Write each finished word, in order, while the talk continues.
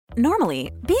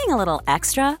Normally, being a little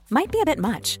extra might be a bit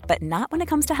much, but not when it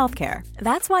comes to healthcare.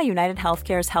 That's why United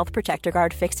Healthcare's Health Protector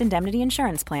Guard fixed indemnity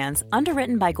insurance plans,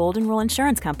 underwritten by Golden Rule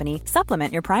Insurance Company,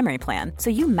 supplement your primary plan so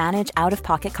you manage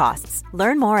out-of-pocket costs.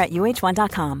 Learn more at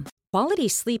uh1.com. Quality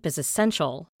sleep is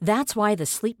essential. That's why the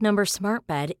Sleep Number Smart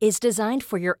Bed is designed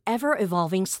for your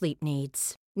ever-evolving sleep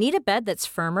needs. Need a bed that's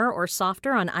firmer or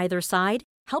softer on either side?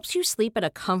 Helps you sleep at a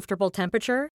comfortable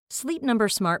temperature? Sleep Number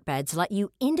Smart Beds let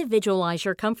you individualize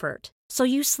your comfort, so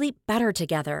you sleep better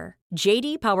together.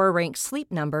 J.D. Power ranks Sleep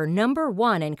Number number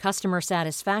 1 in customer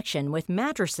satisfaction with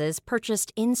mattresses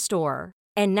purchased in-store.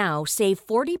 And now, save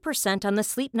 40% on the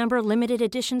Sleep Number Limited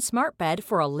Edition Smart Bed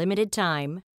for a limited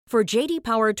time. For J.D.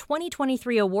 Power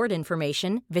 2023 award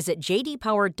information, visit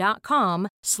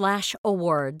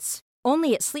jdpower.com/awards.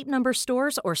 Only at Sleep Number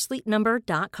stores or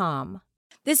sleepnumber.com.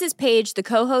 This is Paige, the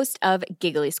co-host of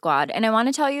Giggly Squad, and I want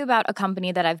to tell you about a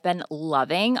company that I've been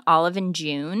loving, Olive &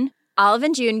 June.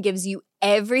 Olive & June gives you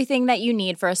everything that you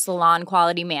need for a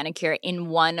salon-quality manicure in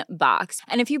one box.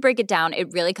 And if you break it down,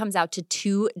 it really comes out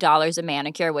to $2 a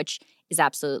manicure, which is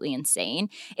absolutely insane.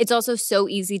 It's also so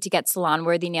easy to get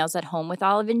salon-worthy nails at home with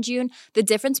Olive & June. The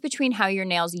difference between how your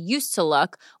nails used to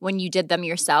look when you did them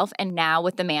yourself and now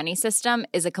with the Mani system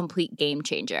is a complete game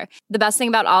changer. The best thing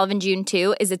about Olive & June,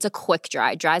 too, is it's a quick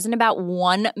dry. Dries in about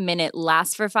 1 minute,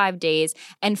 lasts for 5 days,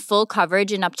 and full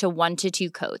coverage in up to 1 to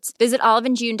 2 coats. Visit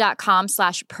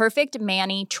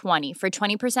oliveandjune.com/perfectmani20 for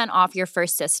 20% off your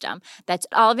first system. That's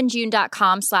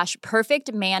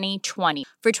oliveandjune.com/perfectmani20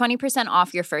 for 20%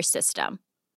 off your first system.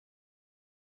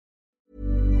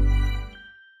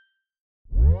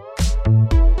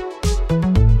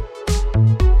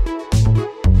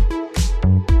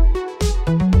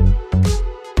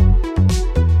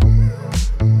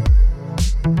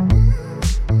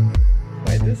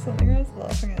 There's something I was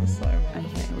laughing at so much.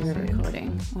 Okay, we're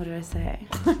recording. What did I say?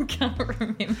 I can't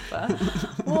remember.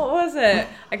 What was it?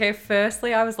 Okay,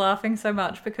 firstly, I was laughing so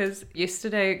much because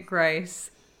yesterday, Grace,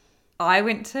 I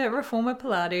went to Reformer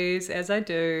Pilates, as I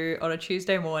do, on a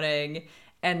Tuesday morning,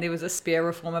 and there was a spare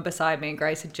Reformer beside me, and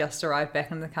Grace had just arrived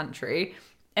back in the country.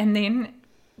 And then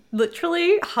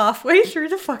literally halfway through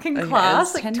the fucking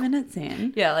class, like 10 minutes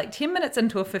in. Yeah, like 10 minutes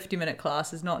into a 50-minute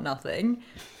class is not nothing.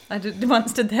 I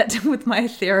once did that with my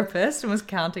therapist and was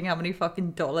counting how many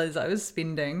fucking dollars I was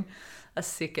spending a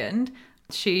second.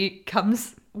 She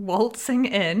comes waltzing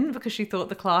in because she thought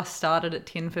the class started at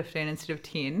 10:15 instead of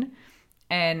 10.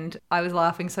 And I was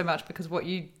laughing so much because what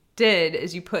you did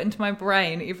is you put into my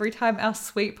brain every time our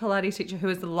sweet Pilates teacher, who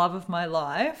is the love of my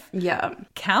life,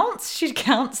 counts. She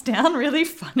counts down really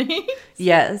funny.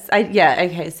 Yes.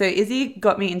 Okay. So Izzy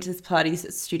got me into this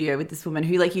Pilates studio with this woman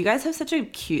who, like, you guys have such a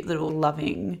cute little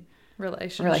loving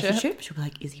relationship. She'll be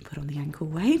like, Izzy, put on the ankle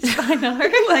weight. I know.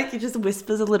 Like, he just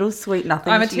whispers a little sweet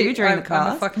nothing to you during the class.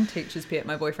 I'm a fucking teacher's pet.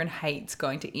 My boyfriend hates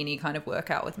going to any kind of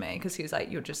workout with me because he was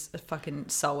like, you're just fucking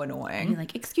so annoying. And you're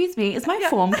like, excuse me, is my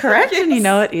form correct? Yes. And you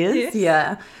know it is. Yes.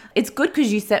 Yeah. It's good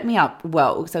because you set me up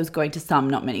well because I was going to some,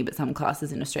 not many, but some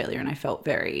classes in Australia, and I felt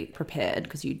very prepared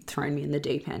because you'd thrown me in the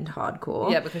deep end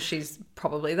hardcore. Yeah, because she's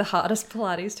probably the hardest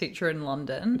Pilates teacher in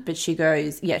London. But she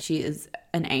goes, she is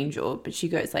an angel, but she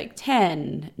goes like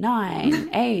 10, 9,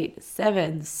 8,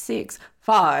 7, 6,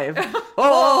 5,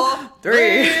 4,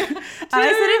 3. And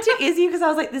I said it to Izzy because I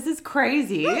was like, this is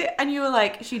crazy. And you were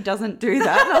like, she doesn't do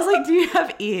that. And I was like, do you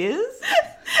have ears?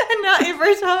 And now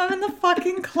every time I'm in the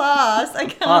fucking class, I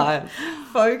can't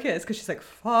focus because she's like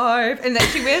 5. And then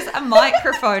she wears a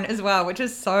microphone as well, which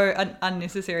is so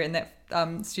unnecessary in that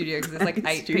studio because there's like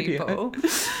 8 people.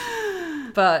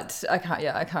 But I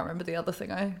can't remember the other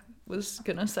thing I was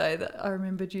going to say that I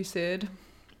remembered you said.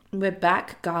 We're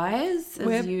back, guys,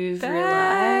 as you've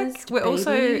realised. We're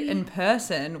also in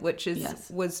person, which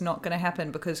was not going to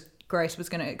happen because Grace was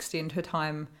going to extend her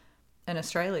time in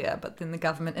Australia, but then the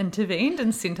government intervened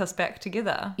and sent us back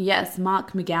together. Yes,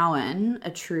 Mark McGowan, a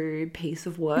true piece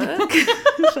of work,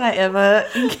 if I ever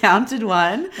encountered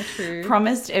one,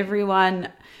 promised everyone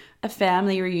a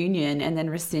family reunion and then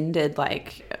rescinded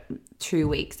like 2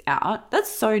 weeks out.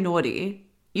 That's so naughty.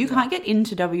 You can't get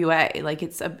into WA. Like,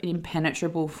 it's an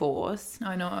impenetrable force.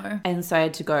 I know. And so I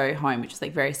had to go home, which is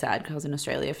like very sad because I was in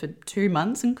Australia for 2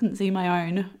 months and couldn't see my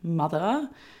own mother.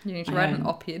 You need to write an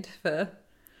op-ed for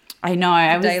I know.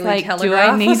 I was like, do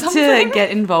I need to get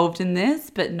involved in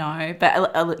this? But no.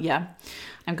 But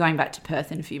I'm going back to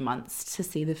Perth in a few months to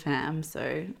see the fam.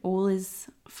 So all is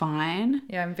fine.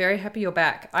 Yeah, I'm very happy you're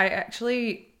back. I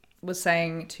actually was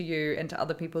saying to you and to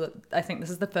other people that I think this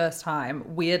is the first time,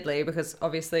 weirdly, because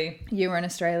obviously you were in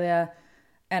Australia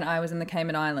and I was in the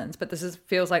Cayman Islands, but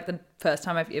feels like the first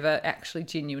time I've ever actually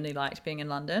genuinely liked being in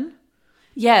London.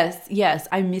 Yes,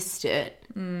 I missed it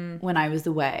when I was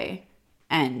away.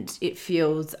 And it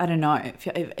feels, I don't know,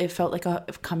 it felt like a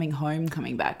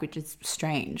coming back, which is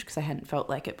strange because I hadn't felt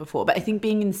like it before. But I think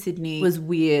being in Sydney was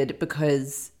weird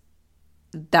because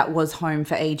that was home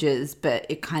for ages, but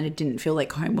it kind of didn't feel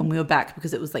like home when we were back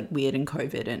because it was like weird and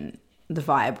COVID and the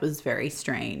vibe was very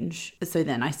strange. So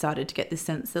then I started to get this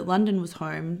sense that London was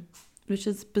home, which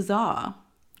is bizarre.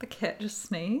 The cat just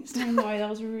sneezed. I know, that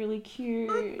was really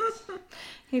cute.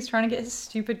 He's trying to get his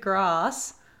stupid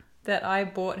grass that I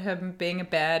bought him being a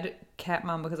bad cat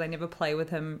mum because I never play with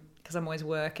him because I'm always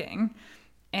working.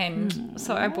 And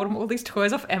so I bought him all these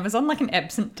toys off Amazon like an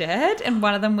absent dad. And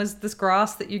one of them was this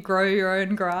grass that you grow your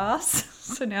own grass.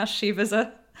 So now Shiva's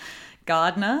a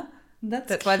gardener.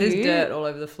 That's why there's dirt all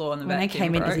over the floor in the When I vacuum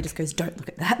came in, broke. Izzy just goes, "Don't look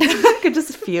at that." I could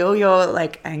just feel your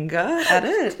like anger at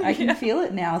it. I can feel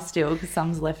it now still because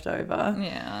some's left over.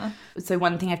 Yeah. So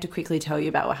one thing I have to quickly tell you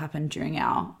about what happened during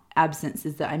our absence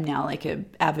is that I'm now like a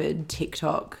avid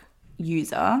TikTok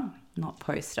user, not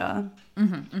poster.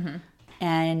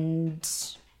 And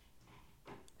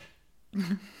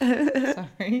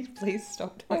Sorry, please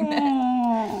stop doing that.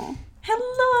 oh,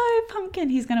 hello, Pumpkin.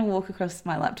 He's going to walk across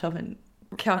my laptop and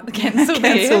Cancel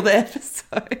the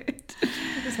episode.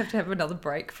 I just have to have another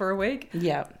break for a week.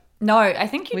 Yeah. No, I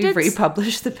think you We've did.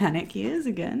 republished the Panic Years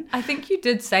again. I think you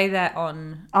did say that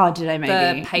on Oh, did I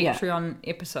maybe? the Yeah. Patreon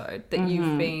episode that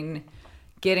you've been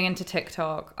getting into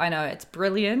TikTok. I know it's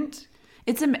brilliant.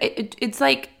 It's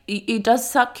like it does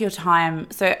suck your time.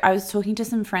 So I was talking to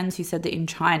some friends who said that in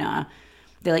China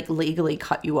they like legally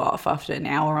cut you off after an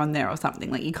hour on there or something.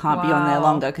 Like you can't be on there Wow.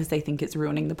 longer because they think it's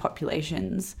ruining the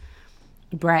population's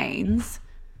brains,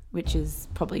 which is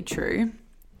probably true.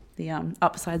 The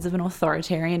upsides of an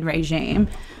authoritarian regime,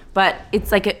 but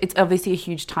it's like it's obviously a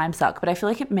huge time suck. But I feel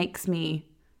like it makes me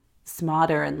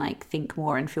smarter and like think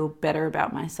more and feel better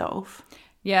about myself.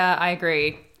 Yeah, I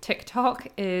agree. TikTok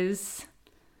is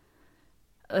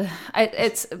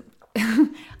it's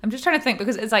I'm just trying to think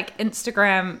because it's like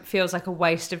Instagram feels like a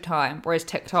waste of time, whereas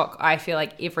TikTok, I feel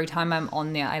like every time I'm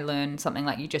on there, I learn something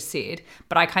like you just said.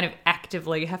 But I kind of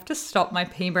actively have to stop my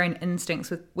pea brain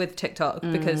instincts with TikTok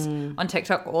because on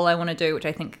TikTok, all I want to do, which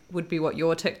I think would be what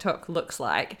your TikTok looks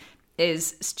like,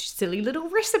 is silly little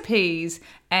recipes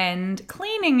and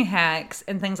cleaning hacks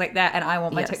and things like that. And I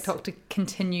want my Yes. TikTok to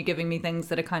continue giving me things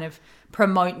that are kind of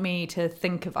promote me to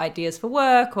think of ideas for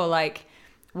work or like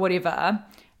whatever.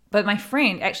 But my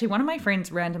friend, actually one of my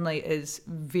friends randomly is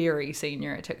very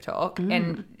senior at TikTok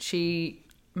and she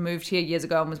moved here years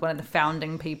ago and was one of the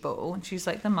founding people. And she's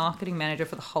like the marketing manager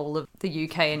for the whole of the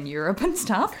UK and Europe and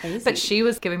stuff. Crazy. But she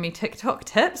was giving me TikTok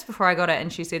tips before I got it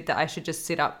and she said that I should just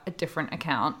set up a different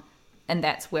account. And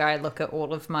that's where I look at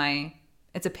all of my,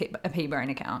 it's a P-Brain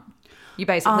account. You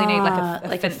basically need like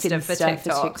a Finsta for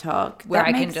TikTok. Where That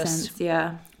I can makes just, sense,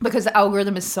 yeah. because the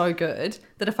algorithm is so good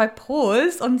that if I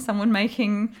pause on someone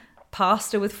making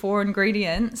pasta with 4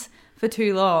 ingredients for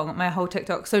too long, my whole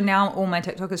TikTok, so now all my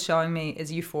TikTok is showing me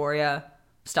is Euphoria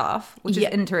stuff, which is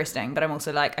interesting, but I'm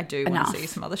also like, I do want to see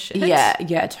some other shit.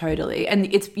 Yeah, totally.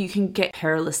 And you can get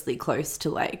perilously close to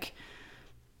like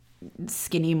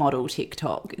skinny model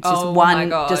TikTok. It's just Oh one my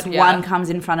God, one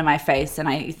comes in front of my face and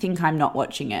I think I'm not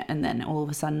watching it and then all of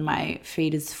a sudden my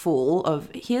feed is full of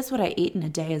here's what I eat in a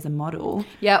day as a model.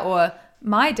 Yeah, or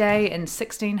my day in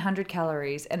 1,600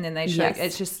 calories, and then they show, Yes.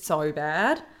 it's just so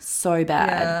bad. So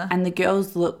bad. Yeah. And the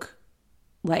girls look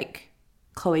like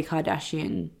Khloe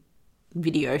Kardashian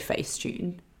video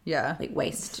Facetune. Yeah. Like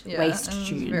waist Yeah, and it's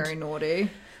tuned. very naughty.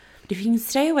 If you can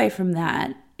stay away from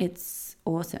that, it's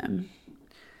awesome.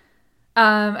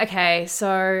 Okay,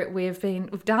 so we've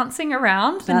dancing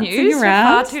around the Dancing news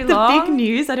around for far too the long. big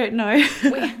news. I don't know.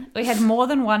 we had more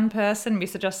than one person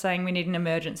message us saying we need an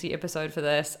emergency episode for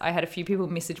this. I had a few people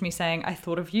message me saying I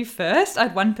thought of you first. I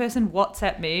had one person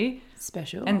WhatsApp me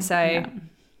Special. and say, Yeah.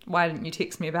 why didn't you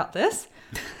text me about this?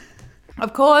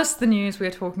 Of course, the news we're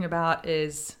talking about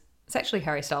is, it's actually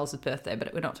Harry Styles' birthday,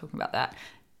 but we're not talking about that,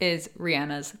 is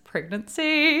Rihanna's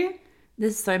pregnancy.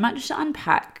 There's so much to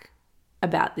unpack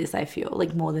about this, I feel,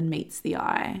 like more than meets the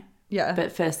eye. Yeah.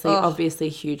 But firstly, obviously,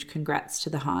 huge congrats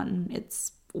to the Hun.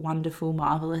 It's wonderful,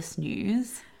 marvelous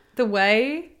news. The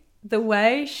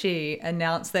way she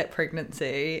announced that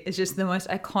pregnancy is just the most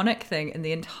iconic thing in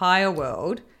the entire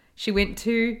world. She went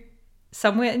to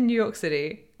somewhere in New York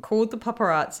City, called the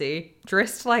paparazzi,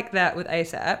 dressed like that with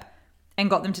ASAP, and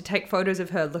got them to take photos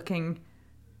of her looking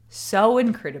So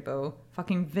incredible.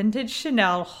 Fucking vintage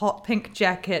Chanel hot pink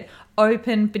jacket,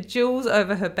 open, bejewels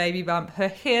over her baby bump. Her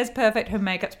hair's perfect, her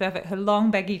makeup's perfect, her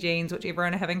long baggy jeans, which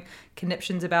everyone are having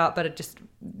conniptions about, but are just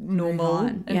normal.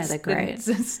 Yeah, they're great.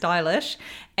 And stylish.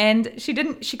 And she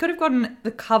could have gotten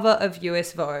the cover of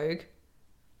US Vogue.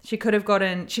 She could have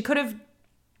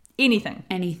anything.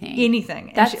 And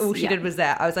all she did was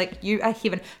that. I was like, you are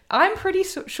heaven. I'm pretty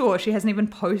sure she hasn't even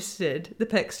posted the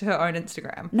pics to her own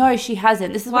Instagram. No, she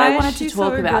hasn't. This is what I wanted to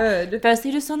talk about. Good?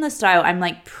 Firstly, just on the style, I'm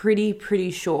like pretty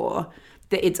sure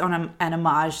that it's on an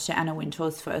homage to Anna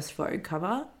Wintour's first Vogue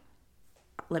cover.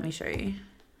 Let me show you.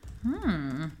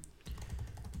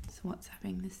 So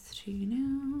WhatsApping this to you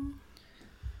now.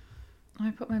 I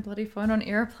put my bloody phone on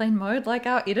airplane mode like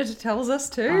our editor tells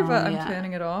us to, but I'm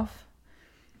turning it off.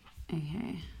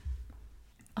 Okay.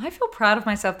 I feel proud of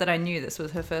myself that I knew this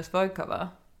was her first Vogue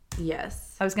cover.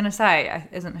 Yes. I was going to say,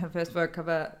 isn't her first Vogue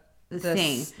cover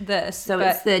this? So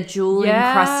it's the jewel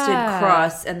encrusted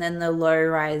cross and then the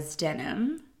low-rise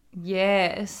denim.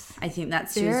 Yes. I think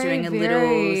that's she was doing a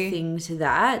little thing to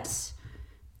that.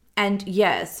 And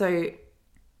yeah, so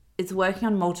it's working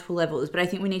on multiple levels, but I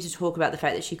think we need to talk about the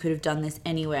fact that she could have done this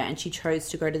anywhere and she chose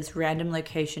to go to this random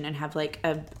location and have like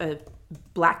a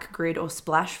black grid or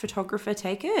splash photographer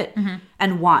take it.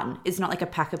 And one. It's not like a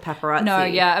pack of paparazzi. No,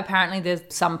 yeah, apparently there's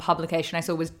some publication I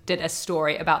saw did a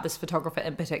story about this photographer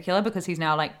in particular because he's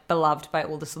now like beloved by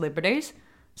all the celebrities.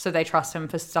 So they trust him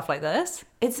for stuff like this.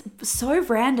 It's so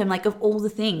random, like of all the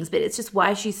things, but it's just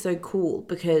why she's so cool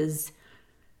because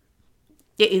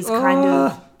it is kind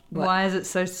of... Why is it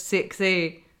so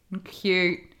sexy and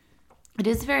cute? It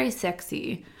is very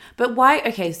sexy. But why?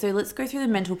 Okay, so let's go through the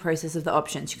mental process of the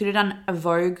options. She could have done a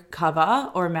Vogue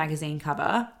cover or a magazine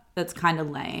cover. That's kind of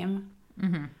lame. She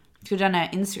could have done an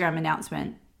Instagram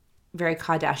announcement. Very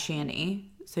Kardashian-y,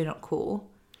 so not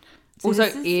cool. So also,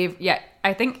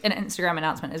 I think an Instagram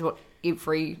announcement is what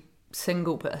every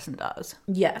single person does.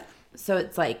 Yeah. So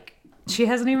it's like... She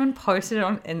hasn't even posted it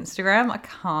on Instagram. I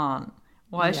can't.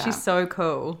 Why is she so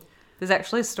cool? There's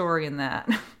actually a story in that.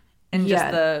 And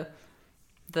just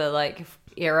the like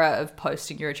era of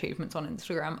posting your achievements on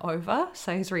Instagram over,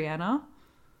 says Rihanna.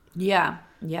 Yeah.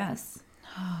 Yes.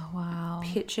 Oh, wow.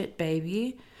 Pitch it,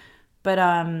 baby. But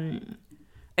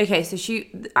okay, so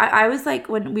I was like,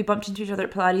 when we bumped into each other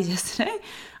at Pilates yesterday,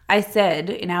 I said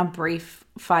in our brief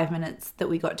 5 minutes that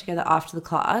we got together after the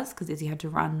class, because Izzy had to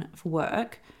run for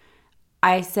work,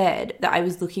 I said that I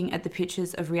was looking at the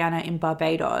pictures of Rihanna in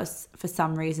Barbados for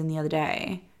some reason the other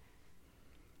day.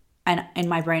 And in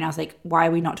my brain, I was like, why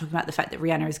are we not talking about the fact that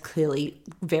Rihanna is clearly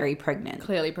very pregnant?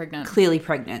 Clearly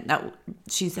pregnant. That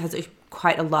she has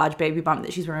quite a large baby bump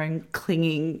that she's wearing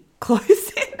clinging clothes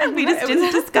in. And we just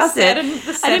didn't discuss it.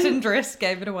 The satin dress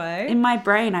gave it away. In my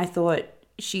brain, I thought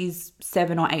she's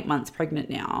 7 or 8 months pregnant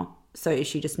now. So is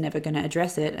she just never going to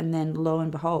address it? And then lo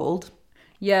and behold.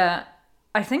 Yeah,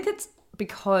 I think it's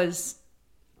because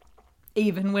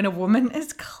even when a woman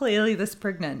is clearly this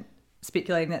pregnant,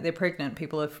 speculating that they're pregnant,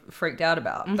 people are freaked out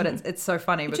about. But it's so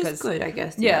funny because... Which is good, I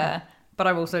guess. Yeah. But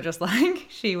I'm also just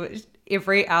like,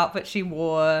 every outfit she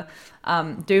wore,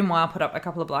 Dumois put up a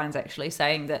couple of lines actually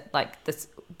saying that like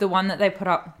the one that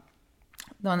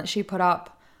she put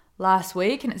up last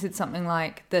week, and it said something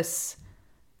like this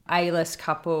A-list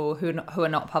couple who are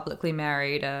not publicly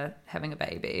married are having a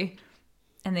baby.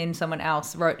 And then someone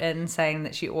else wrote in saying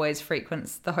that she always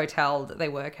frequents the hotel that they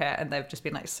work at, and they've just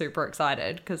been like super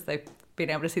excited because they've been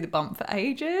able to see the bump for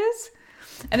ages.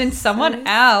 And then someone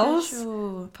else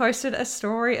posted a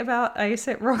story about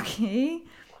A$AP Rocky,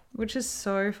 which is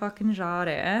so fucking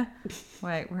jade.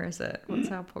 Wait, where is it?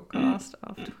 What's our podcast?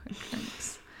 After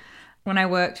drinks. When I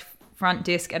worked front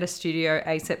desk at a studio,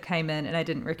 A$AP came in and I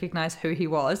didn't recognize who he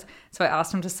was. So I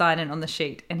asked him to sign in on the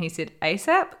sheet and he said,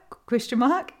 A$AP? ?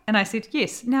 And I said,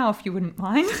 yes, now if you wouldn't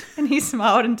mind. And he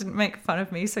smiled and didn't make fun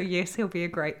of me. So yes, he'll be a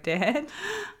great dad.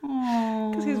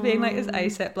 Because he was being like, is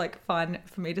A$AP like fine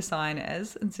for me to sign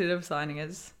as instead of signing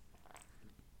as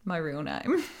my real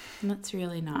name? That's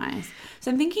really nice. So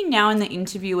I'm thinking now in the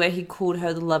interview where he called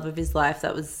her the love of his life,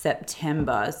 that was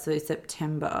September. So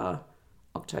September,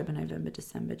 October, November,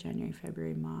 December, January,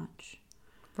 February, March.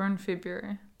 We're in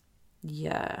February.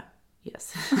 Yeah.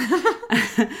 Yes.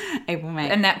 April,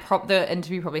 May. And the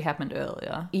interview probably happened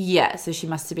earlier. Yeah, so she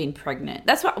must have been pregnant.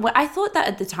 That's what I thought that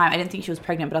at the time. I didn't think she was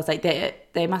pregnant, but I was like,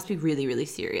 they must be really, really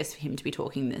serious for him to be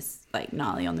talking this like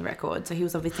gnarly on the record. So he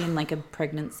was obviously in like a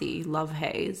pregnancy love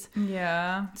haze.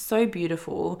 Yeah. So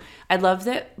beautiful. I love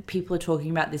that people are talking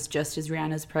about this just as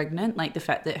Rihanna's pregnant. Like the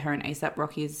fact that her and A$AP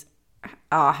Rocky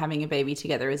are having a baby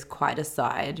together is quite a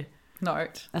side.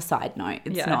 note. A side note.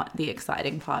 It's not the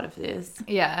exciting part of this.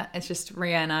 Yeah, it's just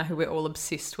Rihanna, who we're all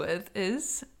obsessed with,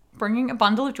 is bringing a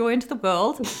bundle of joy into the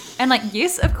world. And like,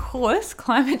 yes, of course,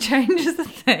 climate change is a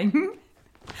thing.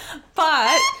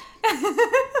 But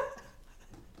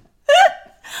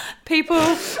people,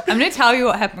 I'm going to tell you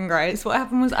what happened, Grace. What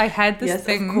happened was I had this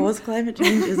thing. Of course, climate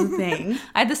change is a thing.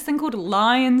 I had this thing called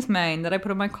lion's mane that I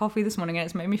put on my coffee this morning, and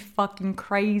it's made me fucking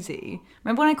crazy.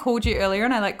 Remember when I called you earlier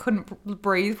and I like couldn't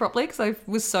breathe properly because I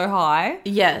was so high?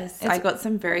 Yes, I got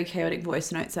some very chaotic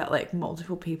voice notes out like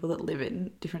multiple people that live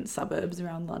in different suburbs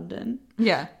around London.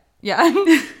 Yeah.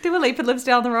 Dua Lipa lives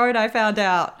down the road, I found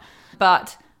out.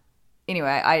 But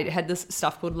anyway, I had this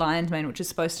stuff called lion's mane, which is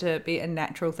supposed to be a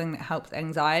natural thing that helps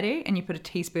anxiety, and you put a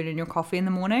teaspoon in your coffee in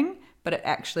the morning, but it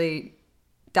actually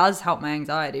does help my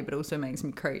anxiety, but also makes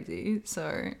me crazy.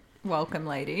 So welcome,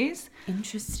 ladies.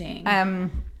 Interesting.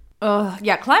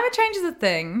 Climate change is a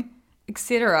thing,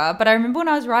 etc. But I remember when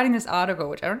I was writing this article,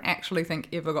 which I don't actually think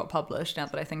ever got published now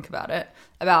that I think about it,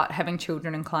 about having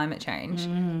children and climate change.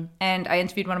 And I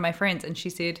interviewed one of my friends, and she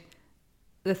said,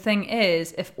 the thing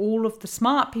is, if all of the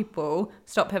smart people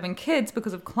stop having kids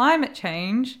because of climate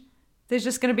change, there's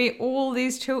just going to be all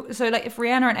these children. So like if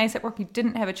Rihanna and A$AP Rocky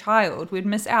didn't have a child, we'd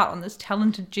miss out on this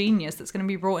talented genius that's going to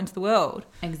be brought into the world.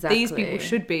 Exactly. These people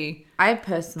should be I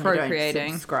personally procreating.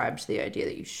 don't subscribe to the idea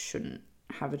that you shouldn't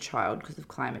have a child because of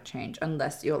climate change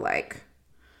unless you're like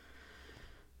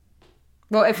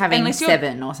having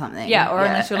 7 or something. Yeah, or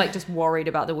unless you're like just worried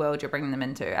about the world you're bringing them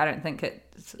into. I don't think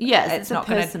it's it's not a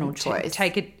personal choice.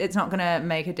 It's not going to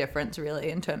make a difference really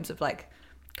in terms of like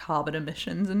carbon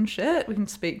emissions and shit. We can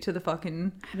speak to the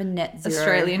fucking have a net zero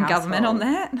Australian government on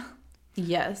that.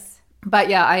 Yes. But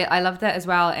yeah, I love that as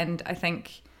well. And I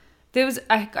think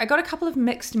I got a couple of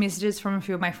mixed messages from a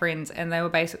few of my friends, and they were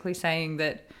basically saying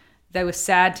that they were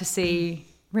sad to see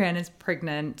Rihanna's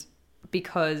pregnant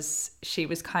because she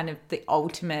was kind of the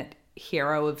ultimate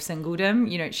hero of singledom.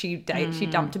 You know, she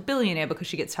dumped a billionaire because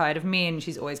she gets tired of men.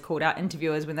 She's always called out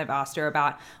interviewers when they've asked her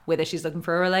about whether she's looking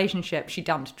for a relationship. She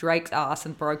dumped Drake's ass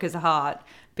and broke his heart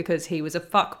because he was a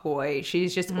fuckboy.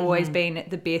 She's just always been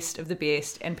the best of the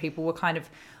best, and people were kind of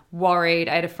worried.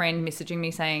 I had a friend messaging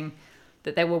me saying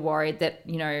that they were worried that,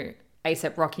 you know,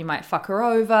 A$AP Rocky might fuck her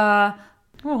over.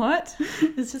 What?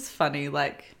 It's just funny,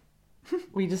 like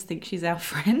we just think she's our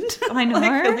friend. I know.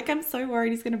 Like I'm so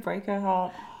worried he's going to break her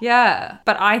heart. Yeah,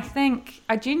 but I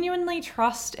genuinely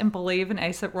trust and believe in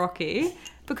A$AP Rocky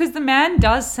because the man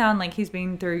does sound like he's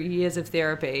been through years of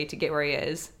therapy to get where he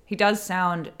is. He does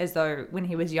sound as though when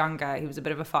he was younger, he was a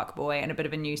bit of a fuckboy and a bit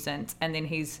of a nuisance, and then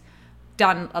he's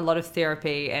done a lot of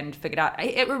therapy and figured out.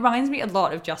 It reminds me a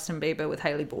lot of Justin Bieber with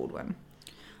Hailey Baldwin.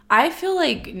 I feel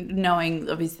like, knowing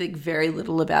obviously very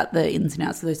little about the ins and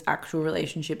outs of those actual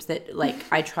relationships, that like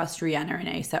I trust Rihanna and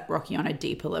A$AP Rocky on a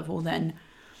deeper level than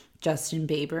Justin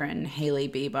Bieber and Hailey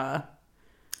Bieber.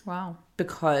 Wow.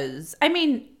 Because, I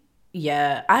mean,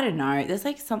 yeah, I don't know. There's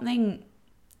like something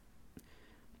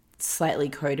slightly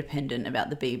codependent about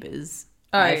the Biebers,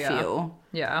 I feel.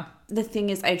 Yeah. The thing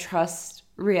is, I trust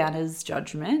Rihanna's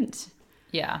judgment.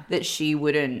 Yeah. That she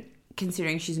wouldn't,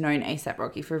 considering she's known A$AP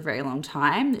Rocky for a very long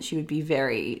time, that she would be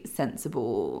very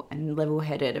sensible and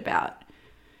level-headed about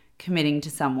committing to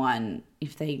someone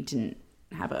if they didn't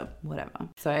have a whatever.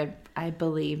 So I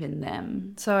believe in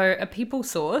them. So a People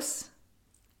source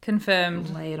confirmed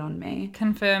Lay it on me.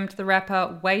 Confirmed the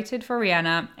rapper waited for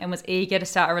Rihanna and was eager to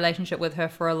start a relationship with her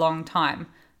for a long time.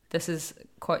 This is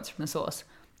quotes from the source.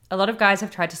 A lot of guys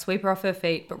have tried to sweep her off her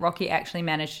feet, but Rocky actually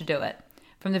managed to do it.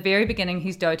 From the very beginning,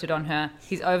 he's doted on her.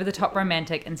 He's over-the-top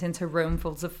romantic and sends her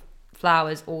roomfuls of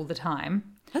flowers all the time.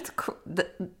 That's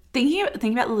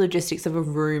thinking about the logistics of a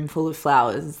room full of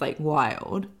flowers is like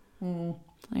wild.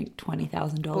 Like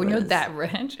 $20,000. When you're that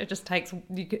rich, it just takes.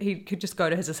 He could just go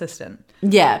to his assistant.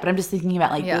 Yeah, but I'm just thinking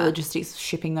about like the logistics of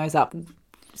shipping those up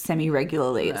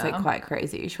semi-regularly. It's like quite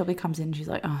crazy. She probably comes in and she's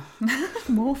like, oh,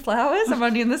 more flowers? I'm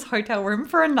only in this hotel room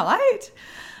for a night.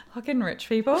 Fucking rich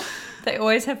people. They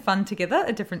always have fun together,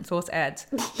 a different source adds.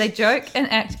 They joke and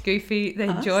act goofy. They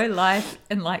enjoy life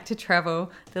and like to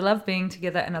travel. They love being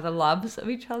together and are the loves of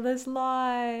each other's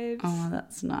lives. Oh,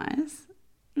 that's nice.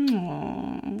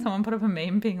 Aww. Someone put up a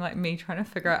meme being like me trying to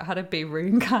figure out how to be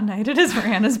reincarnated as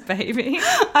Rihanna's baby.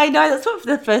 I know, that's what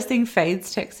the first thing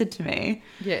Fades texted to me.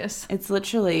 Yes. It's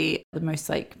literally the most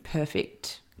like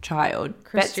perfect child.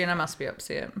 Christina must be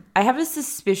upset. I have a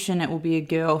suspicion it will be a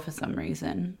girl for some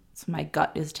reason. So my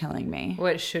gut is telling me.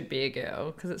 Well, it should be a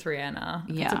girl because it's Rihanna.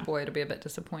 If it's a boy, it'll be a bit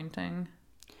disappointing.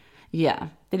 Yeah.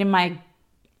 But you're pretty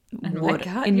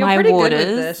good with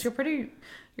this. You're pretty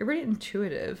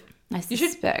intuitive. I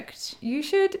suspect. You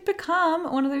should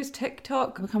become one of those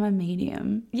TikTok... Become a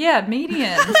medium. Yeah,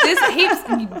 mediums. There's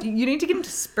heaps... You need to get into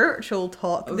spiritual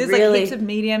talk. There's Really? like heaps of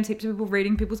mediums, heaps of people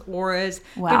reading people's auras.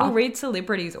 Wow. People read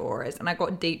celebrities' auras. And I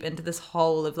got deep into this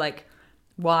whole of like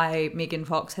why Megan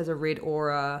Fox has a red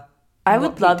aura. I what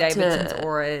would Pete love Davidson's to...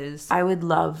 aura is. I would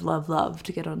love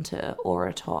to get onto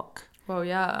Aura Talk. Well,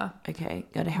 yeah. Okay,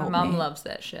 gotta My help mum me. loves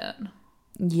that shit.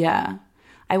 Yeah.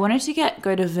 I wanted to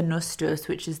go to Venustus,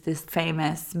 which is this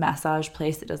famous massage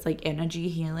place that does like energy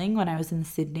healing when I was in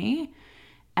Sydney.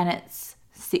 And it's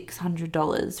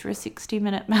 $600 for a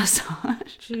 60-minute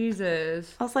massage.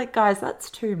 Jesus. I was like, guys,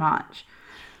 that's too much.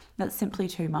 That's simply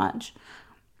too much.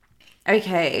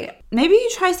 Okay. Maybe you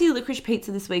try to see Licorice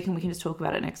Pizza this week and we can just talk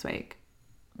about it next week.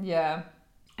 Yeah.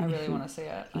 I really want to see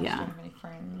it. I Yeah. just don't have any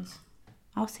friends.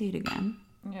 I'll see it again.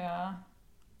 Yeah.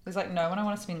 There's like no one I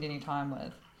want to spend any time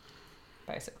with,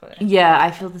 basically. Yeah,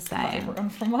 I feel the Like, same. everyone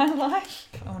from my life.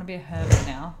 I want to be a hermit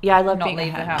now. Yeah, I love Not being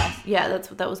leave a the hermit. house. Yeah,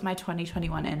 that was my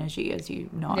 2021 energy, as you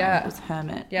know. Yeah. It was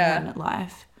hermit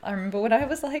life. I remember when I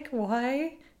was like,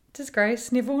 why does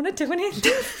Grace never want to do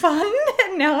anything fun?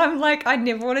 And now I'm like, I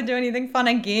never want to do anything fun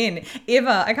again.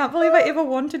 Ever. I can't believe I ever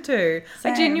wanted to.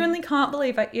 Same. I genuinely can't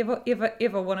believe I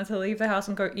ever wanted to leave the house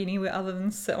and go anywhere other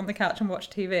than sit on the couch and watch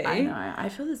TV. I know. I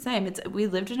feel the same. We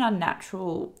lived in our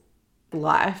natural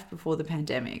life before the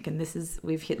pandemic, and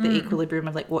we've hit the equilibrium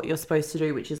of like what you're supposed to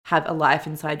do, which is have a life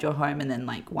inside your home and then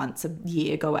like once a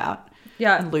year go out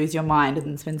and lose your mind and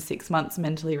then spend 6 months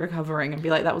mentally recovering and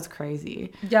be like, that was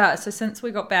crazy. Yeah, so since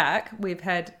we got back, we've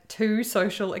had 2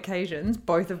 social occasions,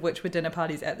 both of which were dinner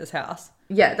parties at this house.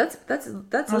 Yeah, that's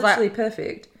literally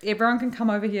perfect. Everyone can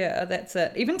come over here. That's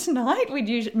it. Even tonight,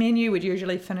 me and you would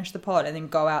usually finish the pod and then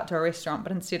go out to a restaurant.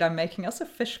 But instead, I'm making us a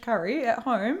fish curry at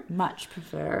home. Much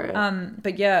prefer it.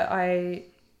 But yeah,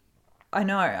 I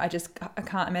know. I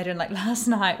can't imagine. Like last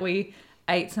night, we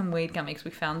ate some weed gummies.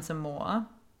 We found some more,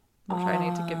 which I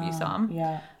need to give you some.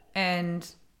 Yeah. And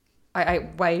I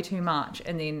ate way too much,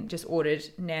 and then just ordered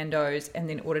Nando's, and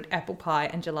then ordered apple pie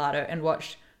and gelato, and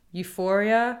watched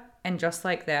Euphoria. And Just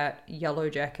Like That, Yellow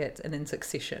Jackets, and then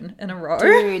Succession in a row.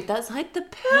 Dude, that's like the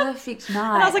perfect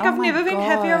night. And I was like, Oh I've my never been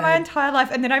happier in my God. entire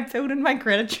life. And then I filled in my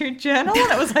gratitude journal,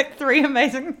 and it was like 3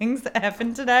 amazing things that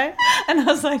happened today. And I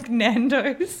was like,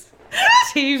 Nando's,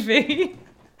 TV,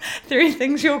 3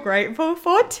 things you're grateful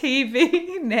for,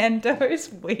 TV,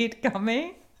 Nando's, weed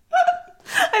gummy.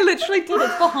 I literally did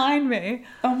it behind me.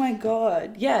 Oh my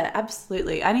God. Yeah,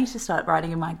 absolutely. I need to start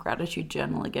writing in my gratitude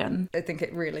journal again. I think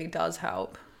it really does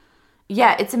help.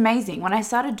 Yeah, it's amazing. When I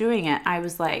started doing it, I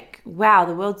was like, wow,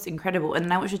 the world's incredible. And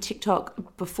then I watched a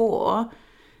TikTok before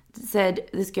that said,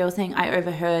 this girl saying, I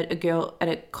overheard a girl at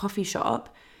a coffee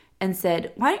shop and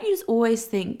said, why don't you just always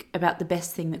think about the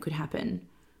best thing that could happen?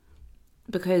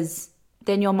 Because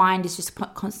then your mind is just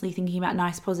constantly thinking about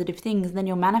nice, positive things. And then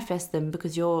you'll manifest them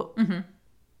because you're... Mm-hmm.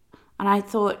 And I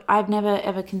thought, I've never,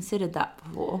 ever considered that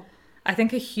before. I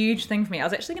think a huge thing for me, I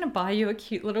was actually going to buy you a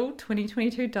cute little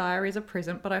 2022 diary as a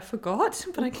present, but I forgot.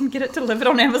 But I can get it delivered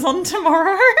on Amazon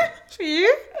tomorrow for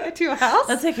you to your house.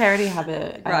 That's okay, I already have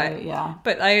it. Right. Yeah.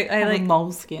 But I have like a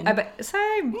moleskin.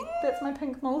 Same. That's my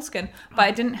pink moleskin. But I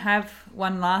didn't have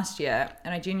one last year,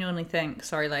 and I genuinely think,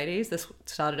 sorry ladies, this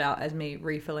started out as me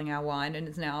refilling our wine and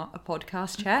is now a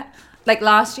podcast chat. Like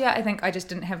last year, I think I just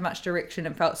didn't have much direction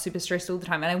and felt super stressed all the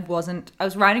time. And I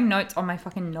was writing notes on my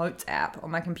fucking notes app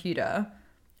on my computer,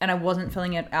 and I wasn't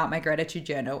filling out my gratitude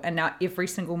journal. And now every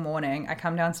single morning I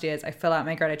come downstairs, I fill out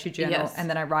my gratitude journal, and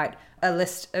then I write a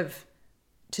list of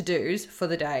to-dos for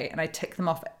the day, and I tick them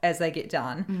off as they get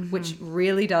done, which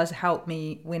really does help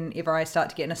me whenever I start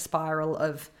to get in a spiral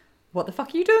of, what the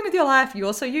fuck are you doing with your life?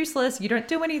 You're so useless. You don't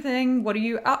do anything. What are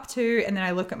you up to? And then I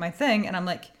look at my thing and I'm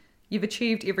like, you've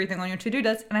achieved everything on your to-do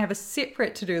list. And I have a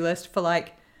separate to-do list for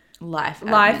like life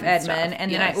admin. stuff.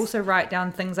 And then I also write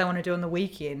down things I want to do on the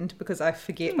weekend, because I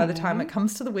forget by the time it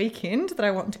comes to the weekend that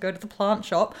I want to go to the plant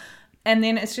shop. And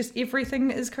then it's just everything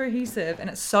is cohesive, and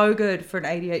it's so good for an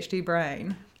ADHD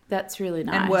brain. That's really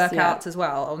nice. And workouts as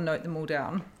well. I'll note them all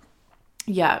down.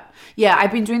 Yeah. Yeah,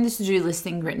 I've been doing this to-do list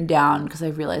thing written down because I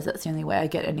realised that's the only way I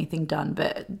get anything done.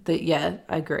 But I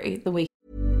agree. The week.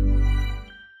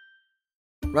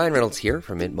 Ryan Reynolds here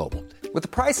from Mint Mobile. With the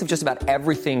price of just about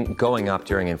everything going up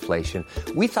during inflation,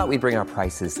 we thought we'd bring our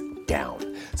prices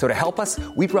down. So to help us,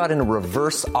 we brought in a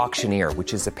reverse auctioneer,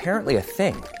 which is apparently a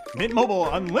thing. Mint Mobile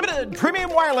Unlimited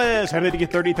Premium Wireless. How to get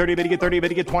 30, 30, bit to get 30, bit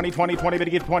to get 20, 20, 20, bit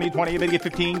to get 20, 20, bit to get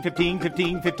 15, 15,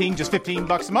 15, 15, just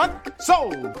 $15 a month?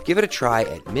 Sold! Give it a try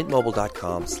at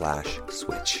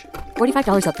mintmobile.com/switch.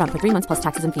 $45 up front for 3 months plus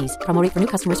taxes and fees. Promo rate for new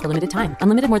customers for limited time.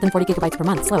 Unlimited more than 40 gigabytes per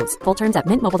month. Slows full terms at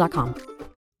mintmobile.com.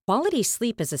 Quality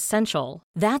sleep is essential.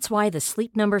 That's why the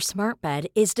Sleep Number Smart Bed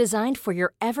is designed for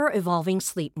your ever-evolving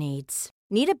sleep needs.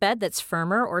 Need a bed that's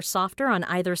firmer or softer on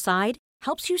either side?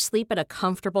 Helps you sleep at a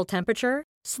comfortable temperature?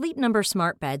 Sleep Number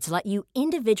Smart Beds let you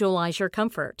individualize your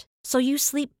comfort, so you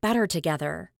sleep better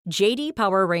together. J.D.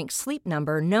 Power ranks Sleep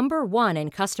Number number 1 in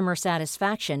customer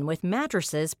satisfaction with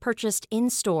mattresses purchased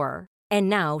in-store. And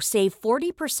now save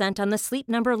 40% on the Sleep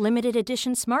Number Limited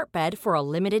Edition Smart Bed for a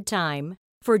limited time.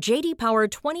 For J.D. Power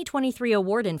 2023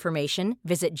 award information,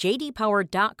 visit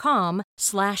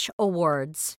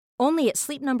jdpower.com/awards. Only at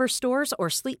Sleep Number stores or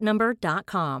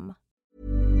sleepnumber.com.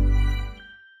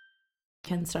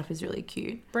 And stuff is really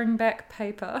cute. Bring back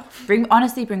paper. Bring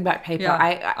back paper.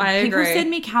 Yeah, I people agree. send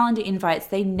me calendar invites.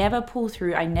 They never pull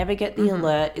through. I never get the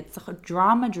alert. It's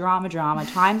drama.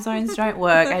 Time zones don't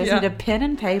work. I just need a pen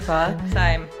and paper.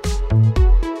 Same.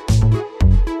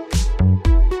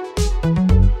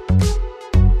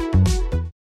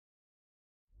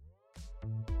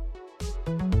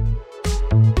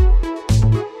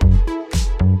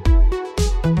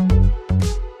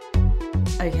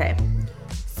 Okay,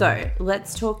 so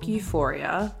let's talk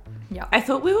Euphoria. Yeah. I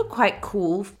thought we were quite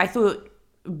cool. I thought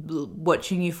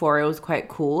watching Euphoria was quite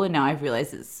cool, and now I've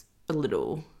realised it's a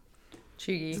little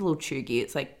Chuggy. It's a little chuggy.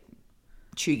 It's like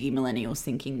chuggy millennials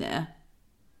thinking they're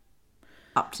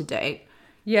up to date.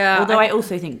 Yeah. Although I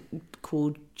also think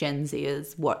cool Gen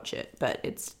Zers watch it, but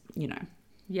it's, you know.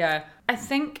 Yeah. I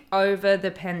think over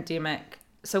the pandemic,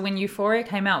 so when Euphoria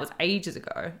came out, it was ages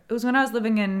ago. It was when I was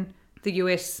living in the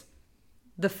US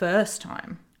the first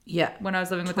time. Yeah. When I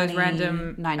was living with those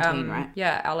random 19, right?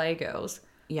 Yeah, LA girls.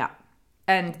 Yeah.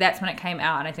 And that's when it came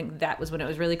out, and I think that was when it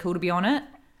was really cool to be on it.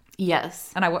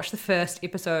 Yes. And I watched the first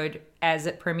episode as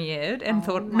it premiered and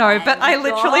thought, no, but I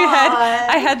literally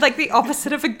had like the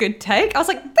opposite of a good take. I was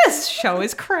like, this show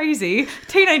is crazy.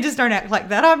 Teenagers don't act like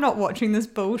that. I'm not watching this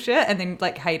bullshit. And then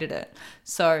like hated it.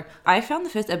 So I found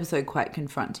the first episode quite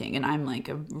confronting, and I'm like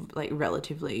a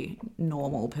relatively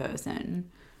normal person.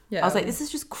 yeah, I was like, this is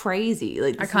just crazy.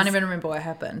 Like, I can't even remember what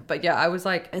happened. But yeah, I was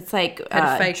like, It's like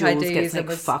had fake Jules IDs gets and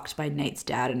like fucked by Nate's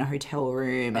dad in a hotel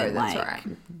room, and that's like right.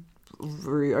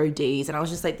 Rue ODs, and I was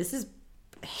just like, this is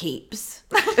heaps.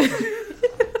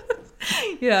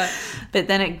 Yeah. But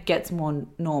then it gets more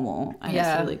normal, and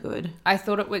Yeah. it's really good. I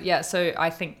thought it would, yeah. So I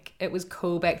think it was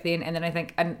cool back then. And then I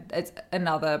think it's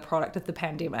another product of the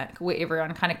pandemic where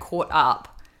everyone kind of caught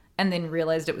up and then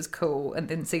realized it was cool. And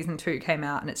then season 2 came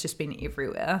out and it's just been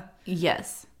everywhere.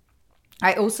 Yes.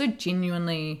 I also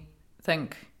genuinely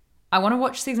think I want to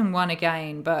watch season 1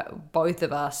 again, but both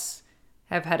of us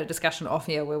have had a discussion off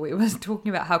here where we were talking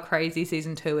about how crazy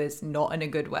season 2 is, not in a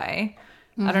good way.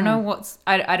 I don't know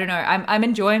I don't know. I'm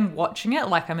enjoying watching it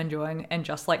like I'm enjoying And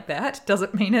Just Like That.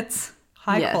 Doesn't mean it's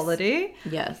high Yes. quality.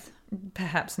 Yes.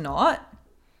 Perhaps not.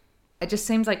 It just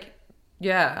seems like,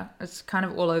 yeah, it's kind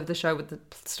of all over the show with the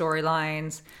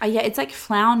storylines. Yeah, it's like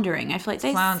floundering. I feel like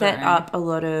they floundering. set up a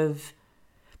lot of...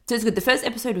 So it's good. The first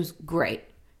episode was great.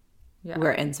 Yeah.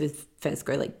 Where it ends with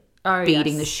Fezco like Oh,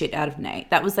 beating yes. the shit out of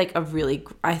Nate. That was like a really...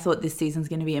 I thought this season's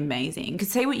going to be amazing. Because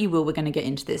say what you will, we're going to get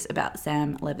into this about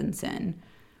Sam Levinson.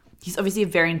 He's obviously a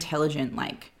very intelligent,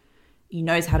 like... He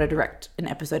knows how to direct an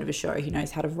episode of a show. He knows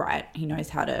how to write. He knows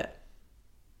how to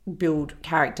build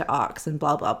character arcs and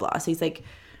blah, blah, blah. So he's like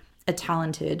a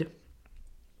talented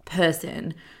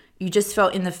person. You just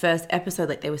felt in the first episode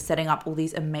like they were setting up all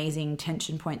these amazing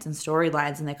tension points and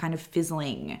storylines, and they're kind of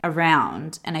fizzling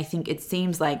around. And I think it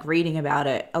seems like, reading about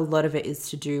it, a lot of it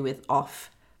is to do with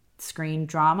off-screen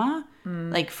drama.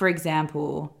 Like, for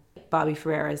example, Barbie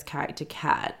Ferreira's character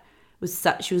Kat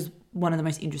she was one of the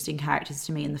most interesting characters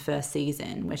to me in the first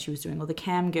season, where she was doing all the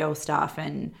cam girl stuff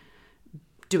and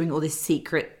doing all this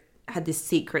had this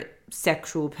secret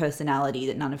sexual personality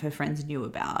that none of her friends knew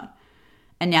about.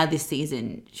 And now this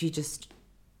season, she's just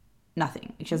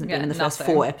nothing. She hasn't been in the first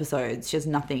 4 episodes. She has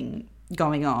nothing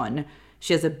going on.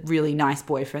 She has a really nice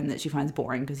boyfriend that she finds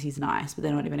boring because he's nice, but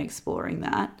they're not even exploring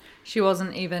that. She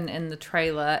wasn't even in the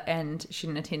trailer and she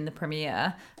didn't attend the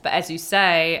premiere. But as you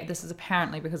say, this is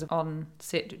apparently because of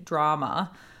on-set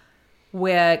drama,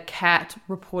 where Kat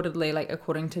reportedly, like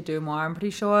according to Dumois, I'm pretty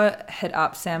sure, hit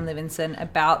up Sam Levinson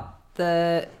about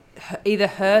either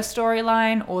her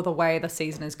storyline or the way the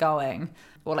season is going,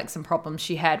 or like some problems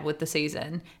she had with the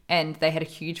season, and they had a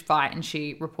huge fight and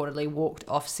she reportedly walked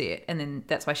off set, and then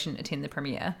that's why she didn't attend the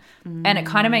premiere. And it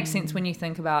kind of makes sense when you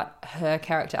think about her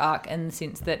character arc, in the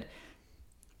sense that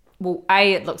well,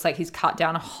 A, it looks like he's cut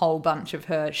down a whole bunch of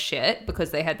her shit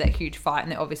because they had that huge fight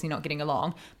and they're obviously not getting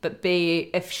along. But B,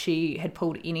 if she had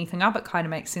pulled anything up, it kind of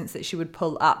makes sense that she would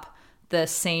pull up the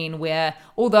scene where,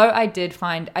 although I did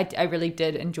find, I really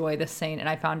did enjoy this scene and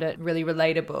I found it really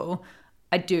relatable,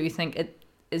 I do think it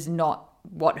is not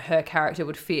what her character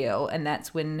would feel. And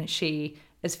that's when she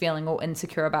is feeling all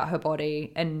insecure about her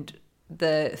body and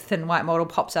the thin white model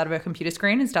pops out of her computer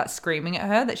screen and starts screaming at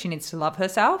her that she needs to love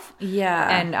herself.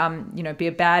 Yeah. And, you know, be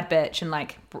a bad bitch and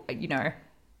like, you know,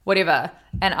 whatever.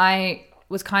 And I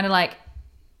was kind of like,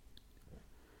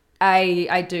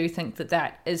 I do think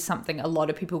that is something a lot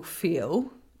of people feel.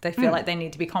 They feel like they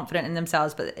need to be confident in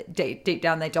themselves, but deep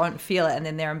down they don't feel it. And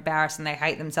then they're embarrassed and they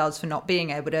hate themselves for not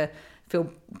being able to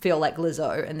feel like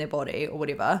Lizzo in their body or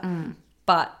whatever.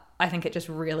 But I think it just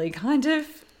really kind of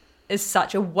is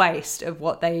such a waste of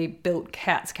what they built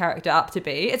Kat's character up to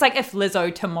be. It's like if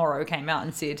Lizzo tomorrow came out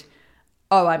and said,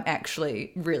 oh, I'm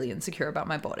actually really insecure about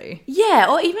my body. Yeah,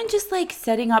 or even just like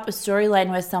setting up a storyline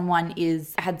where someone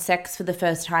had sex for the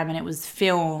first time and it was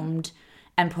filmed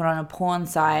and put on a porn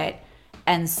site.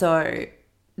 And so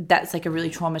that's like a really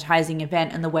traumatizing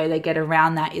event. And the way they get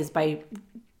around that is by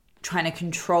trying to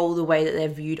control the way that they're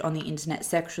viewed on the internet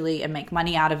sexually and make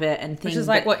money out of it and things. Which is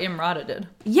like what Emrata did.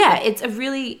 Yeah, it's a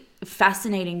really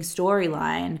fascinating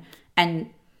storyline, and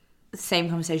the same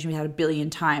conversation we had a billion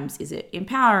times. Is it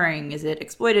empowering? Is it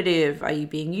exploitative? Are you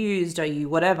being used? Are you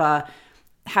whatever?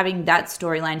 Having that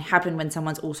storyline happen when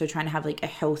someone's also trying to have like a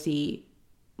healthy,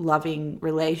 loving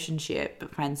relationship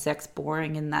but finds sex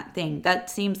boring in that thing,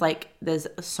 that seems like there's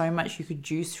so much you could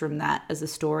juice from that as a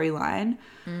storyline.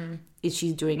 Is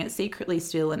she doing it secretly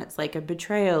still and it's like a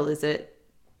betrayal? Is it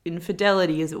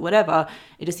infidelity? Is it whatever?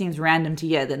 It just seems random to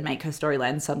then make her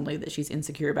storyline suddenly that she's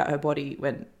insecure about her body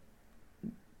when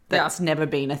that's never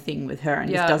been a thing with her,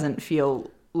 and just doesn't feel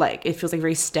like, it feels like a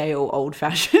very stale,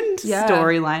 old-fashioned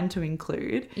storyline to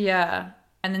include. Yeah.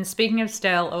 And then speaking of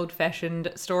stale,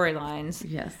 old-fashioned storylines,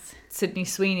 yes, Sydney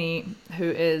Sweeney, who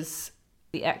is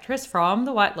the actress from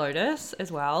The White Lotus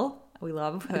as well. We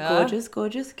love her. A gorgeous,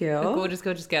 gorgeous girl. A gorgeous,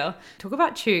 gorgeous girl. Talk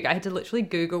about Chug. I had to literally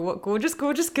Google what gorgeous,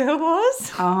 gorgeous girl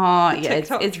was. Oh, yeah.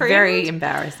 It's very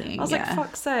embarrassing. I was like,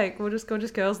 fuck's sake, gorgeous,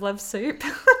 gorgeous girls love soup.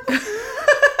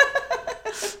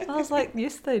 I was like,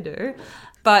 yes, they do.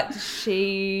 But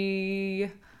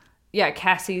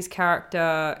Cassie's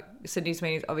character, Sydney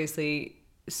Sweeney, is obviously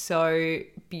so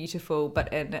beautiful,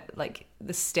 but in like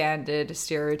the standard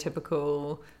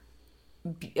stereotypical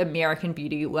American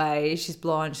beauty way. She's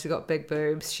blonde, she's got big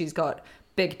boobs, she's got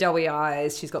big doughy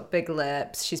eyes, she's got big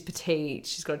lips, she's petite,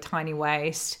 she's got a tiny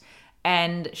waist,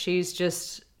 and she's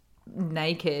just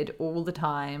naked all the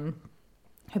time.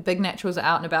 Her big naturals are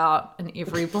out and about in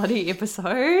every bloody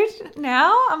episode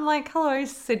now. I'm like, hello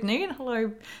Sydney and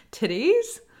hello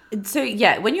titties. So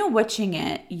yeah, when you're watching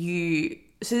it,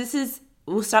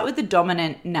 we'll start with the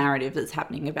dominant narrative that's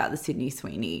happening about the Sydney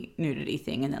Sweeney nudity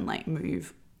thing and then like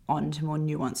move on to more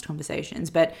nuanced conversations.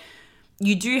 But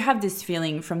you do have this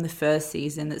feeling from the first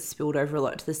season that spilled over a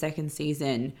lot to the second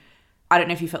season. I don't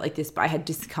know if you felt like this, but I had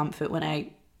discomfort when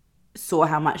I saw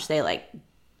how much they like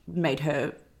made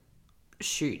her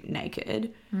shoot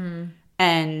naked.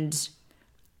 And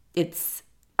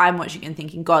I'm watching and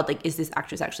thinking, God, like, is this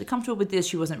actress actually comfortable with this?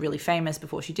 She wasn't really famous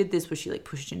before she did this. Was she like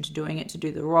pushed into doing it to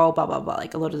do the role? Blah, blah, blah.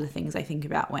 Like a lot of the things I think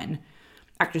about when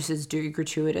actresses do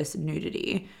gratuitous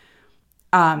nudity.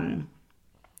 And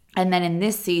then in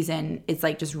this season, it's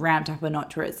like just ramped up a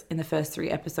notch where it's in the first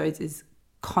 3 episodes is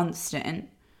constant.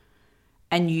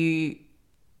 And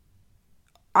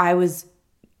I was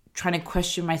trying to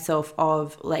question myself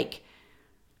of like,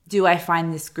 do I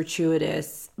find this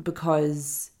gratuitous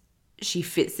because she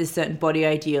fits this certain body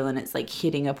ideal and it's like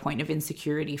hitting a point of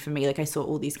insecurity for me? Like I saw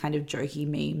all these kind of jokey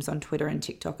memes on Twitter and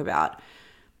TikTok about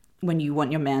when you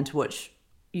want your man to watch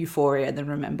Euphoria and then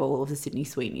remember all of the Sydney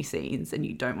Sweeney scenes and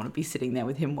you don't want to be sitting there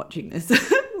with him watching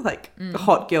this like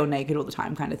hot girl naked all the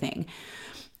time kind of thing.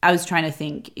 I was trying to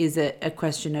think, is it a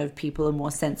question of people are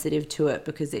more sensitive to it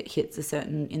because it hits a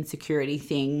certain insecurity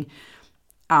thing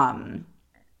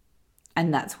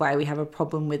and that's why we have a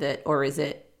problem with it, or is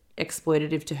it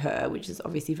exploitative to her, which is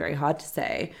obviously very hard to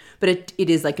say, but it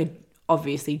is like a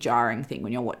obviously jarring thing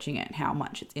when you're watching it how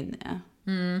much it's in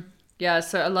there. Yeah,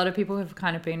 so a lot of people have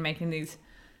kind of been making these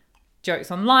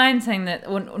jokes online saying that,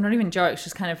 or not even jokes,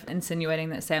 just kind of insinuating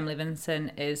that Sam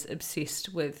Levinson is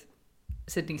obsessed with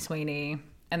Sydney Sweeney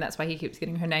and that's why he keeps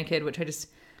getting her naked, which I just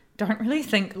don't really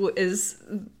think is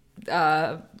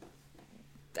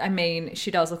I mean,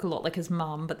 she does look a lot like his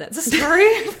mum, but that's a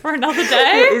story for another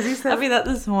day. Izzy sent me that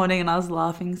this morning and I was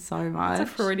laughing so much. It's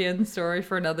a Freudian story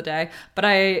for another day. But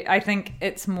I think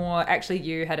it's more, actually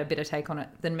you had a better take on it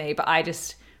than me, but I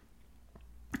just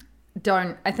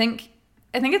don't, I think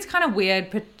it's kind of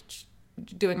weird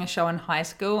doing a show in high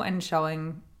school and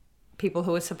showing people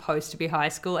who are supposed to be high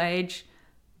school age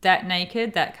that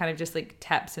naked. That kind of just like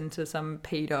taps into some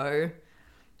pedo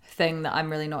thing that I'm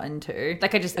really not into.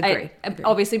 Like I agree.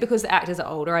 Obviously because the actors are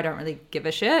older, I don't really give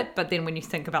a shit. But then when you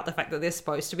think about the fact that they're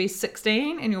supposed to be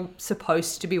 16 and you're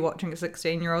supposed to be watching a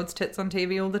 16-year-old's tits on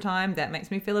TV all the time, that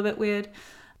makes me feel a bit weird.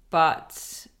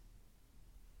 But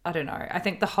I don't know. I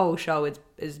think the whole show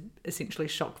is essentially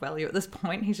shock value at this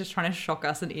point. He's just trying to shock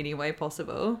us in any way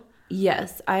possible.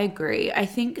 Yes, I agree. I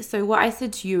think, so what I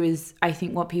said to you is, I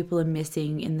think what people are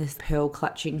missing in this pearl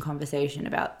clutching conversation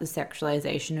about the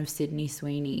sexualization of Sydney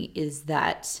Sweeney is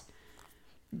that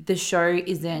the show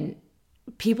isn't,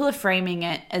 people are framing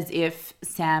it as if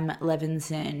Sam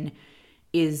Levinson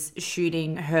is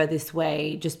shooting her this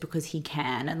way just because he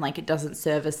can, and like it doesn't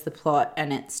service the plot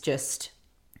and it's just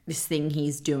this thing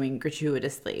he's doing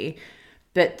gratuitously.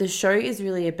 But the show is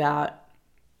really about,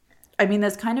 I mean,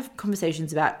 there's kind of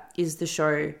conversations about, is the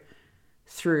show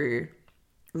through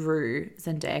Rue,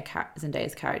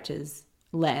 Zendaya's character's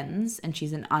lens, and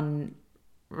she's an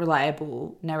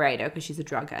unreliable narrator because she's a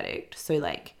drug addict. So,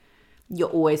 like, you're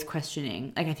always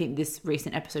questioning. Like, I think this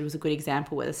recent episode was a good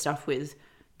example where the stuff with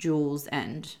Jules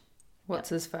and... What's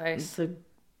his face? The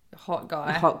hot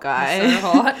guy. He's so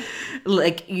hot.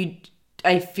 Like,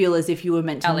 I feel as if you were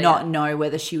meant to not know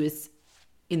whether she was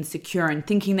insecure and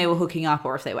thinking they were hooking up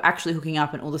or if they were actually hooking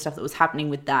up, and all the stuff that was happening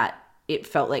with that. It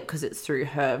felt like, because it's through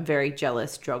her very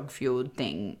jealous drug-fueled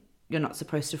thing, you're not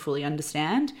supposed to fully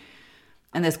understand.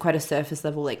 And there's quite a surface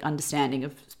level like understanding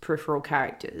of peripheral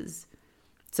characters.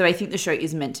 So I think the show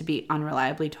is meant to be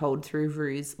unreliably told through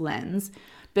Rue's lens.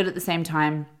 But at the same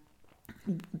time,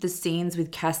 the scenes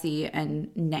with Cassie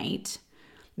and Nate,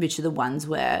 which are the ones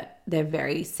where they're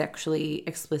very sexually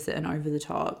explicit and over the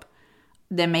top,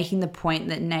 they're making the point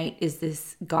that Nate is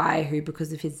this guy who,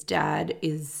 because of his dad,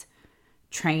 is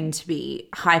trained to be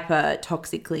hyper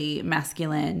toxically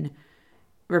masculine,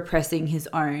 repressing his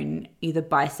own either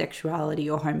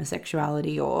bisexuality or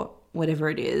homosexuality or whatever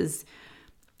it is.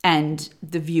 And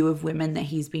the view of women that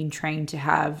he's been trained to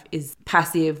have is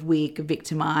passive, weak,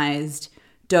 victimized,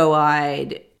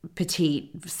 doe-eyed,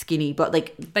 petite, skinny, but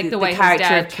like the way character his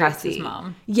dad of Cassie. treats his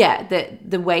mum. Yeah,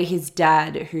 the way his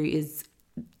dad, who is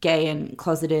gay and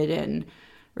closeted and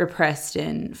repressed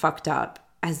and fucked up,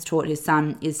 has taught his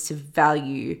son is to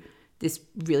value this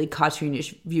really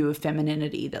cartoonish view of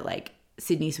femininity that like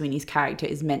Sydney Sweeney's character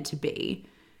is meant to be.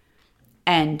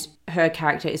 And her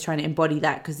character is trying to embody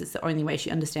that because it's the only way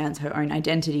she understands her own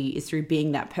identity is through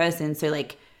being that person. So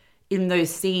like in those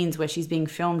scenes where she's being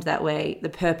filmed that way, the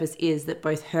purpose is that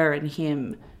both her and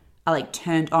him are like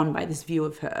turned on by this view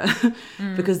of her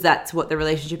because that's what the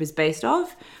relationship is based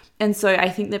off. And so I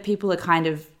think that people are kind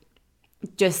of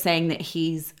just saying that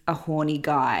he's a horny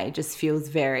guy just feels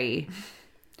very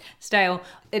stale.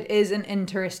 It is an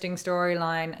interesting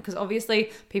storyline because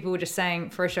obviously people were just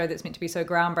saying, for a show that's meant to be so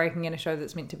groundbreaking and a show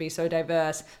that's meant to be so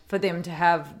diverse, for them to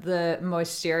have the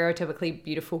most stereotypically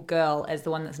beautiful girl as the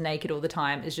one that's naked all the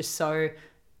time is just so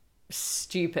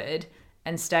stupid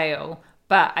and stale.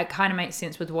 But it kind of makes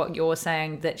sense with what you're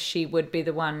saying, that she would be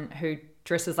the one who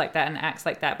dresses like that and acts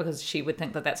like that because she would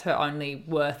think that that's her only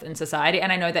worth in society.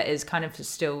 And I know that is kind of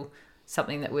still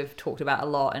something that we've talked about a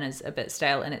lot and is a bit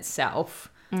stale in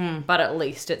itself. But at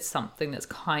least it's something that's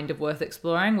kind of worth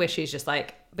exploring, where she's just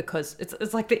like, because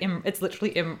it's like it's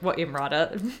literally what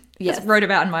Imrata wrote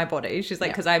about in My Body. She's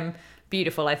like, because I'm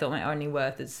beautiful, I thought my only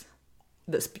worth is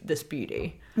this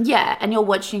beauty. Yeah, and you're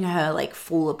watching her like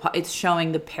fall apart. It's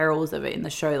showing the perils of it in the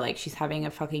show. Like she's having a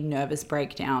fucking nervous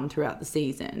breakdown throughout the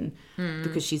season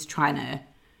because she's trying to.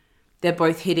 They're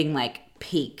both hitting like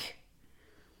peak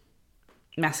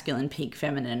masculine, peak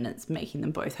feminine. It's making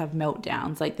them both have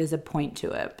meltdowns. Like there's a point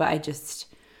to it, but I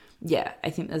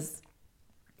think there's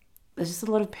just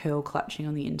a lot of pearl clutching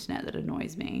on the internet that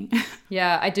annoys me.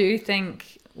 Yeah, I do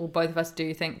think, well, both of us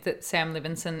do think that Sam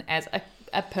Levinson as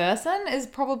a person is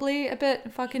probably a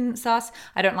bit fucking sus.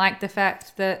 I don't like the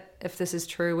fact that, if this is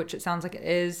true, which it sounds like it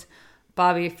is,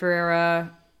 Barbie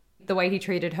Ferreira, the way he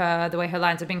treated her, the way her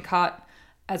lines have been cut.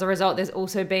 As a result, there's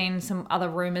also been some other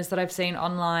rumours that I've seen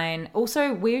online.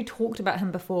 Also, we talked about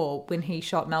him before when he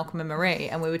shot Malcolm and Marie,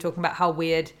 and we were talking about how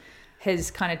weird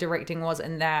his kind of directing was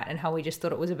in that, and how we just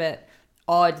thought it was a bit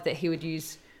odd that he would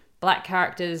use black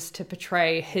characters to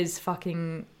portray his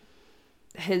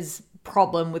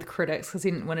problem with critics because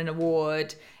he didn't win an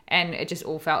award, and it just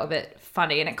all felt a bit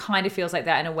funny. And it kind of feels like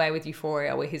that in a way with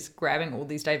Euphoria, where he's grabbing all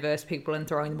these diverse people and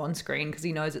throwing them on screen because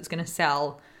he knows it's going to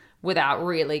sell, without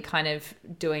really kind of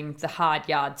doing the hard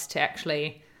yards to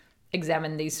actually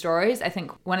examine these stories. I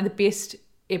think one of the best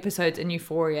episodes in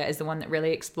Euphoria is the one that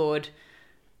really explored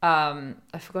I've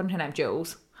forgotten her name,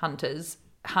 Jules's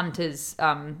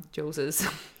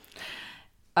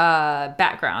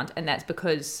background, and that's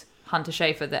because Hunter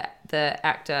Schafer, the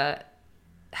actor,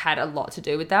 had a lot to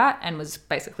do with that and was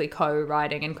basically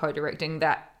co-writing and co-directing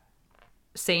that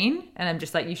scene. And I'm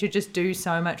just like, you should just do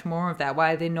so much more of that.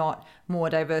 Why are there not more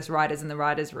diverse writers in the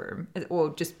writers' room,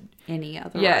 or just any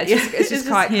other? Yeah, it's just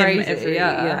quite crazy.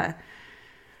 Yeah.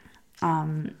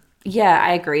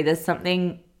 I agree. There's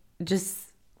something just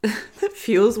that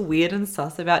feels weird and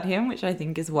sus about him, which I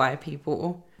think is why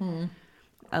people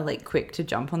are like quick to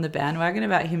jump on the bandwagon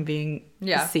about him being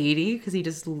seedy, because he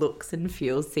just looks and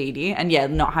feels seedy. And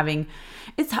not having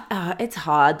it's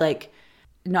hard, like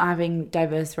not having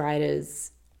diverse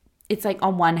writers. It's like,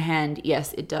 on one hand,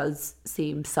 yes, it does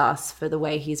seem sus for the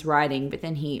way he's writing, but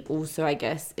then he also, I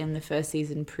guess, in the first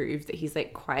season proved that he's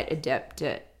like quite adept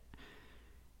at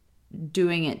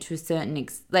doing it to a certain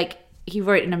like he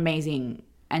wrote an amazing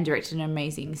and directed an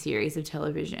amazing series of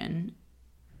television.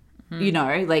 You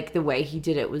know, like the way he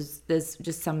did it there's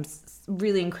just some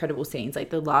really incredible scenes, like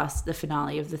the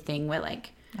finale of The Thing, where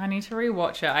like, I need to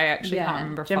rewatch it. I actually can't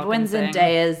remember. Do you remember when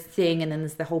Zendaya's thing, and then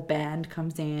there's the whole band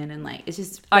comes in, and like it's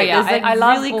just like, there's like I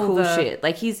love really cool shit.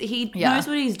 Like he knows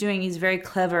what he's doing. He's very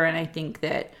clever, and I think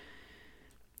that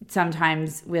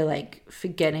sometimes we're like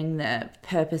forgetting the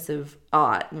purpose of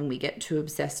art when we get too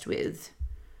obsessed with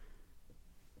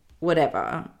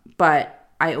whatever. But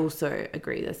I also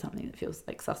agree there's something that feels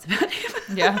like sus about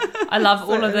him. Yeah, I love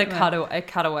all of the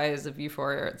cutaways of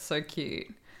Euphoria. It's so cute.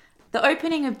 The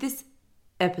opening of this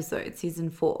episode,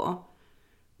 season 4,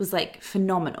 was like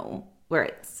phenomenal, where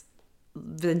it's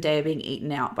Zendaya being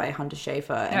eaten out by Hunter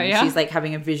Schafer, and she's like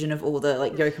having a vision of all the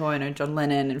like Yoko Ono, John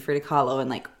Lennon, and Frida Kahlo, and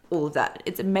like all of that.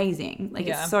 It's amazing. Like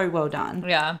it's so well done.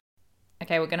 Yeah.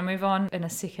 Okay, we're going to move on in a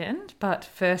second, but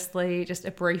firstly, just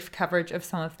a brief coverage of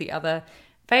some of the other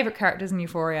favorite characters in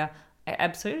Euphoria. I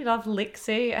absolutely love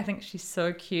Lexi. I think she's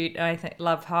so cute. I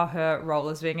love how her role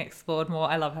is being explored more.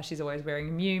 I love how she's always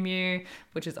wearing Miu Miu,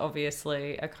 which is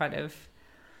obviously a kind of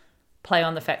play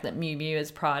on the fact that Miu Miu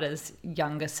is Prada's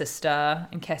younger sister,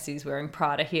 and Cassie's wearing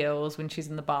Prada heels when she's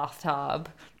in the bathtub.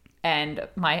 And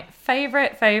my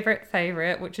favorite,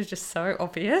 which is just so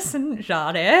obvious and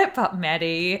Jade, but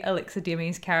Maddie, Alexa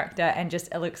Demi's character, and just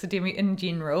Alexa Demi in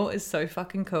general is so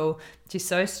fucking cool. She's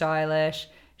so stylish.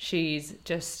 She's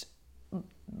just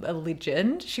a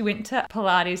legend. She went to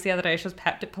Pilates the other day. She was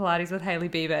papped at Pilates with Hailey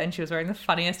Bieber, and she was wearing the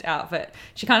funniest outfit.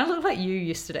 She kind of looked like you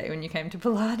yesterday when you came to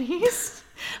Pilates.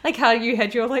 Like how you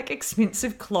had your like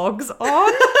expensive clogs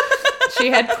on. She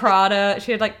had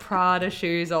like Prada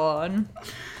shoes on.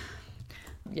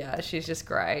 Yeah, she's just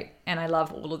great. And I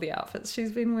love all of the outfits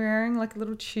she's been wearing, like a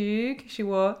little tube. She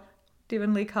wore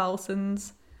Devin Lee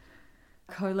Carlson's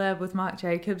collab with Marc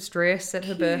Jacobs dress at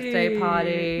her birthday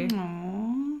party.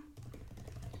 Aww.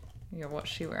 Yeah, what's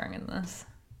she wearing in this?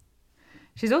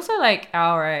 She's also like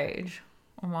our age,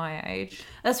 or my age.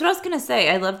 That's what I was going to say.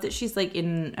 I love that she's like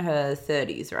in her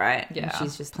 30s, right? Yeah. And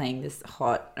she's just playing this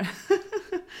hot,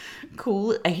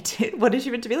 cool 18. What is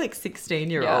she meant to be, like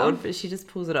 16-year-old? Yeah. But she just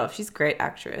pulls it off. She's a great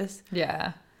actress.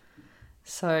 Yeah.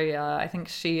 So yeah, I think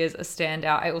she is a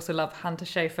standout. I also love Hunter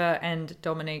Schafer and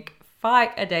Dominique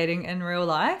Fike are dating in real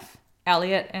life.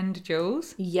 Elliot and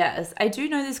Jules. Yes, I do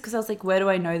know this because I was like, where do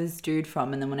I know this dude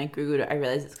from? And then when I Googled it, I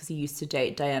realized it's because he used to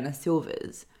date Diana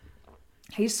Silvers.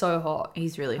 He's so hot.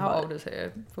 He's really How hot. How old is he?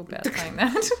 I feel bad saying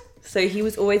that. So he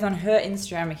was always on her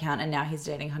Instagram account, and now he's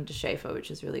dating Hunter Schafer, which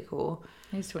is really cool.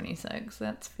 He's 26.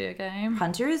 That's fair game.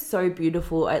 Hunter is so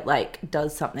beautiful. It like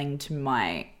does something to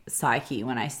my psyche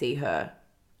when I see her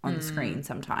on the screen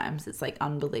sometimes. It's like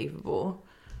unbelievable.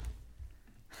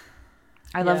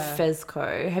 I love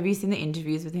Fezco. Have you seen the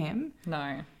interviews with him?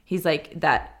 No. He's like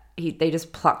that. They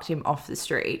just plucked him off the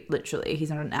street, literally.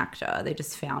 He's not an actor. They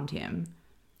just found him.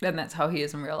 And that's how he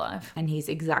is in real life. And he's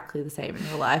exactly the same in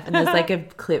real life. And there's like a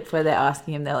clip where they're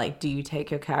asking him, they're like, do you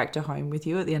take your character home with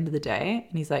you at the end of the day?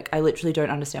 And he's like, I literally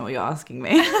don't understand what you're asking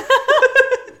me.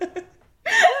 And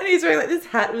he's wearing like this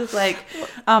hat with like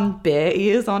bear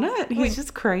ears on it. He's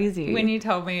just crazy. When you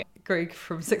told me Greg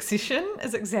from Succession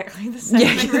is exactly the same.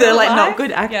 Yeah, in they're real like life. not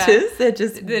good actors. Yeah. They're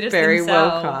just very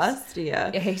well themselves. cast.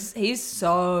 Yeah. He's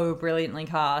so brilliantly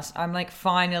cast. I'm like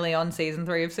finally on season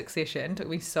 3 of Succession. It took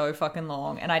me so fucking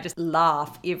long, and I just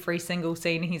laugh every single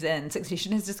scene he's in.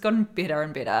 Succession has just gotten better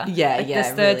and better. Yeah, like, yeah,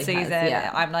 This it third really season, has,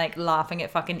 yeah. I'm like laughing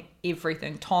at fucking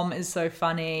everything. Tom is so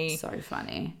funny. So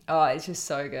funny. Oh, it's just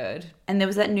so good. And there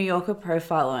was that New Yorker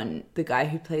profile on the guy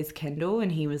who plays Kendall,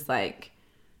 and he was like,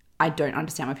 I don't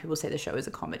understand why people say the show is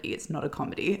a comedy. It's not a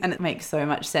comedy. And it makes so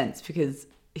much sense because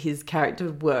his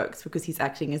character works because he's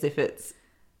acting as if it's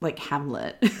like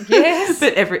Hamlet. Yes.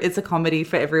 But it's a comedy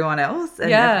for everyone else.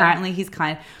 And apparently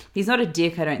he's not a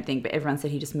dick, I don't think, but everyone said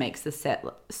he just makes the set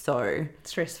so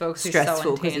Stressful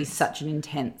because he's such an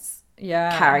intense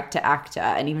character actor.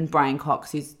 And even Brian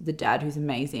Cox, who's the dad who's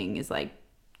amazing, is like,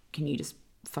 can you just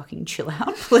fucking chill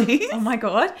out, please? Oh my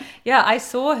God. Yeah, I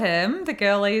saw him. The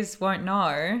girlies won't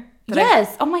know. But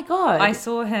Yes. Oh my God. I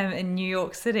saw him in New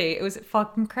York City. It was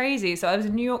fucking crazy. So I was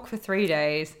in New York for 3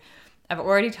 days. I've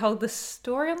already told the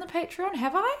story on the Patreon,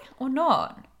 have I? Or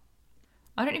not?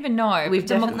 I don't even know. We've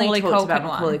The definitely Macaulay talked Culkin about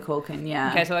Macaulay one. Culkin,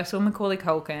 yeah. Okay, so I saw Macaulay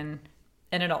Culkin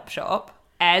in an op shop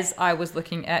as I was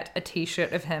looking at a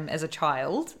t-shirt of him as a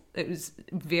child. It was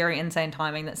very insane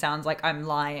timing. That sounds like I'm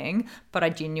lying, but I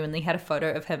genuinely had a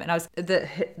photo of him, and I was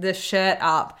the shirt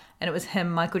up, and it was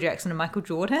him, Michael Jackson, and Michael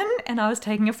Jordan, and I was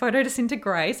taking a photo to send to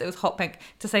Grace. It was hot pink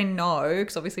to say no,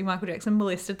 because obviously Michael Jackson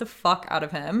molested the fuck out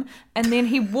of him, and then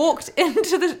he walked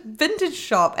into the vintage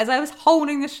shop as I was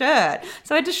holding the shirt,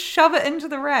 so I had to shove it into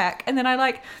the rack, and then I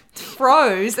like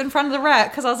froze in front of the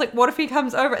rack because I was like, what if he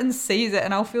comes over and sees it,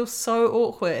 and I'll feel so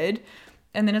awkward,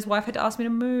 and then his wife had to ask me to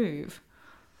move.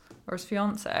 Or his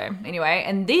fiance. Anyway,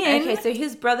 and then... Okay, so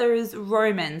his brother is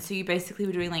Roman, so you basically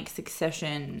were doing like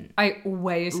Succession. I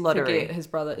always Lottery. forget his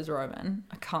brother is Roman.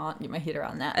 I can't get my head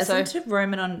around that. I So listened to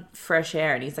Roman on Fresh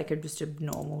Air, and he's like just a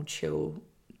normal, chill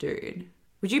dude.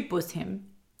 Would you boost him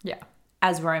yeah.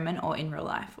 as Roman or in real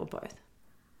life, or both?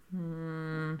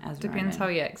 As Depends how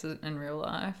Roman. he acts in real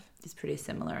life. He's pretty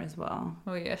similar as well.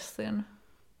 Oh yes, then.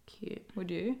 Cute.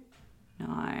 Would you?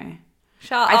 No.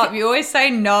 Shut up. You always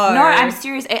say no. No, I'm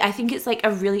serious. I think it's like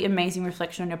a really amazing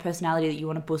reflection on your personality that you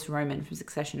want to boost Roman from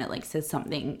Succession. It like says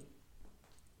something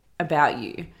about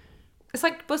you. It's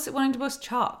like wanting to boost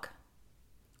Chuck.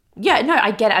 Yeah, no,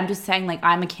 I get it. I'm just saying, like,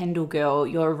 I'm a Kendall girl.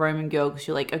 You're a Roman girl because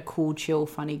you're like a cool, chill,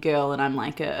 funny girl, and I'm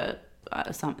like a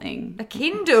something. A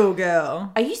Kendall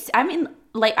girl. I mean,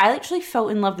 like, I literally fell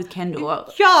in love with Kendall.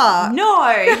 Yuck.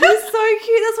 No, he's so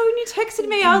cute. That's why when you texted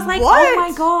me, I was like, What? oh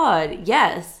my God.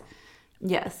 Yes.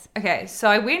 Okay, so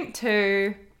I went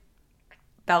to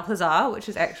Balthazar, which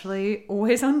is actually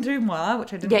always on Dumois,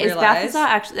 which I didn't Yeah, is realize. Balthazar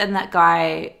actually, and that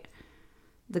guy,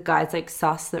 the guy's like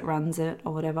sus that runs it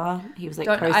or whatever. He was like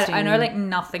posting. I know like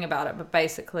nothing about it, but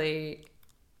basically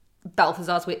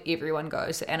Balthazar's where everyone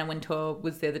goes. So Anna Wintour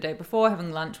was there the day before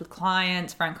having lunch with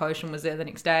clients. Frank Ocean was there the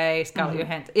next day. Scarlett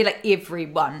Johansson. Like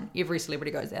every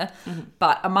celebrity goes there.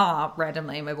 But Amar,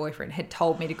 randomly, my boyfriend, had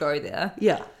told me to go there.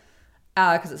 Yeah.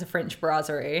 Because it's a French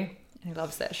brasserie. And he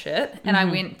loves that shit. And I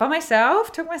went by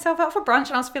myself, took myself out for brunch,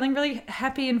 and I was feeling really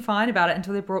happy and fine about it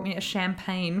until they brought me a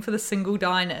champagne for the single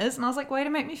diners. And I was like, way to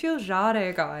make me feel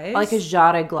Jade, guys. Like a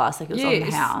Jade glass, like it was on the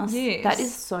Yes, house. yes. That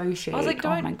is so chic. I was like, oh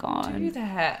don't my God. do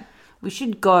that. We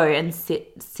should go and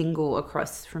sit single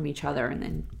across from each other and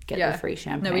then get the free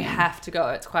champagne. No, we have to go.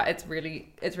 It's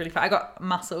really fun. I got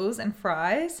mussels and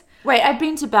fries. Wait, I've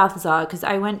been to Balthazar because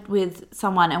I went with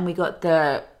someone and we got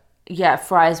the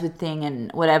fries with thing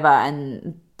and whatever,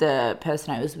 and the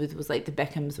person I was with was like, the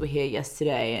Beckhams were here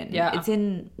yesterday, and it's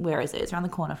in, where is it? It's around the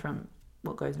corner from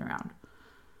What Goes Around.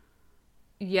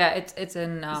 Yeah, it's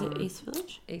in Is it East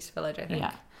Village? East Village, I think.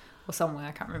 Yeah. Or somewhere,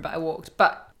 I can't remember. I walked.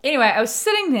 But anyway, I was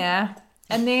sitting there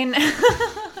and then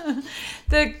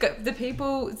the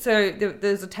people, so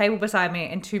there's a table beside me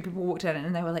and two people walked in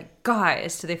and they were like,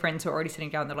 guys, to their friends who were already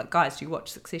sitting down. They're like, guys, do you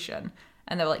watch Succession?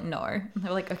 And they were like, no. And they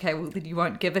were like, okay, well, then you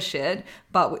won't give a shit.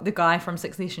 But the guy from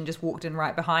Succession just walked in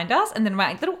right behind us. And then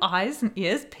my little eyes and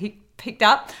ears picked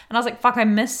up. And I was like, fuck, I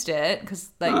missed it. Because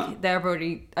like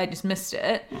I just missed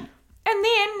it. And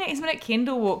then next minute,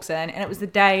 Kendall walks in. And it was the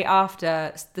day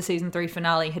after the season 3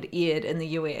 finale had aired in the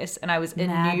US. And I was in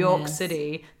New York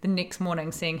City the next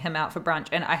morning seeing him out for brunch.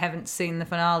 And I haven't seen the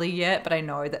finale yet. But I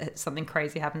know that something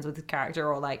crazy happens with his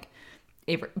character, or like,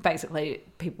 basically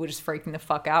people were just freaking the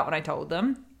fuck out when I told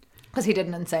them, because he did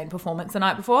an insane performance the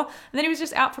night before, and then he was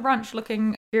just out for brunch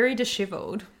looking very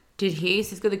disheveled. Did he?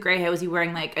 So he's got the grey hair. Was he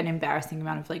wearing like an embarrassing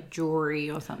amount of like jewelry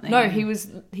or something? No, he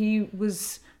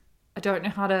was I don't know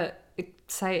how to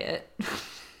say it.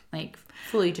 Like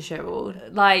fully disheveled.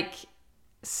 Like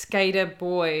skater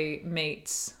boy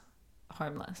meets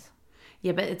homeless.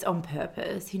 Yeah, but it's on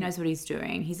purpose. He knows what he's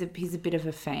doing. He's a bit of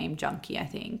a fame junkie, I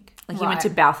think. Like he went to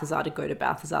Balthazar to go to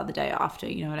Balthazar the day after.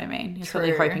 You know what I mean? He's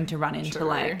probably hoping to run into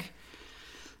like,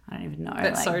 I don't even know,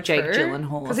 That's like so Jake true.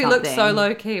 Gyllenhaal or something. Because he looks so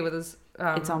low key with his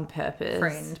it's on purpose.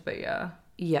 friend, but yeah.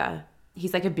 Yeah,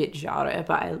 he's like a bit genre,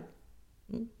 but I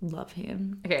love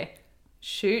him. Okay,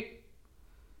 shoot,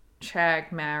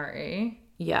 shag, marry.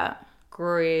 Yeah.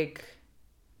 Greg,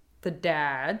 the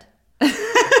dad,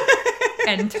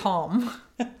 and Tom.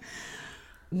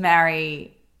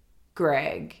 Marry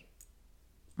Greg.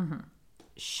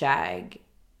 Shag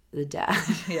the dad.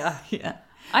 Yeah. Yeah.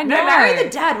 I know. No, marry the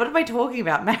dad. What am I talking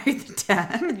about? Marry the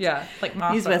dad. Yeah, like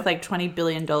Martha. He's worth like $20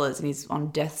 billion and he's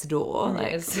on death's door.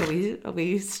 Like, Yes. are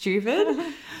we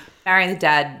stupid? Marry the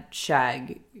dad,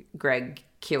 shag Greg,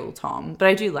 kill Tom. But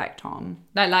I do like Tom.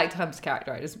 I like Tom's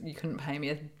character. You couldn't pay me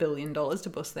 $1 billion to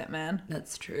bust that man.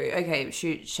 That's true. Okay,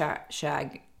 shoot,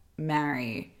 shag,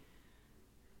 marry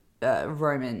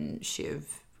Roman,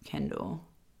 Shiv, Kendall.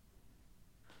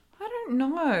 I don't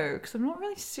know, because I'm not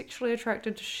really sexually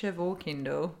attracted to Shiv or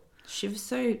Kendall. Shiv's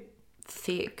so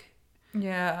thick.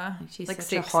 Yeah. She's like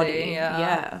such sexy, a hottie.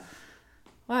 Yeah.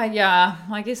 Well, yeah.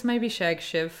 I guess maybe shag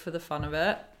Shiv for the fun of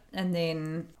it. And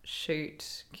then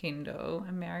shoot Kendall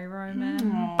and marry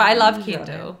Roman. But I love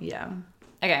Kendall. Yeah.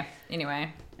 Okay,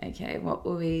 anyway. Okay, what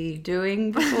were we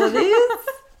doing before this?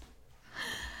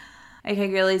 Okay,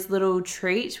 girlies, little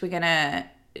treat. We're going to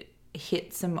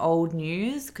hit some old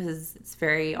news because it's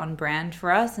very on brand for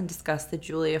us and discuss the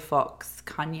Julia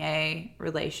Fox-Kanye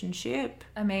relationship.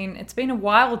 I mean, it's been a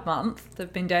wild month.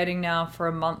 They've been dating now for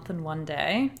a month and 1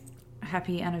 day.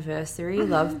 Happy anniversary,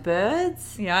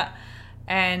 lovebirds. Yeah.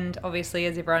 And obviously,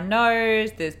 as everyone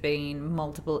knows, there's been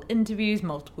multiple interviews,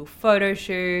 multiple photo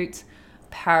shoots,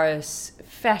 Paris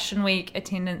Fashion Week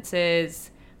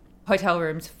attendances, hotel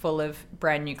rooms full of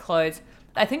brand new clothes.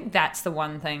 I think that's the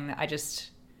one thing that I just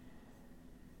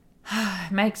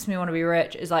makes me want to be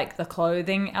rich is like the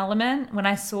clothing element. When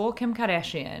I saw Kim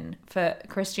Kardashian for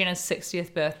Kris Jenner's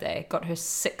 60th birthday, got her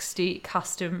 60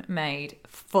 custom made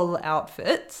full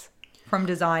outfits from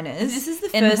designers. This is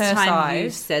the in first her time size.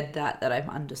 you've said that I've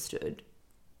understood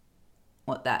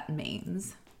what that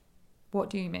means. What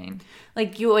do you mean?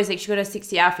 Like, you always like, she got her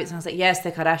 60 outfits, and I was like, yes,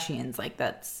 they're Kardashians. Like,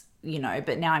 that's, you know,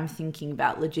 but now I'm thinking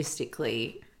about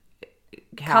logistically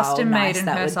how Custom nice made in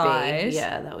that her would size. be.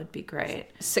 Yeah, that would be great.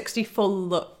 60 full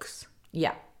looks.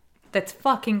 Yeah. That's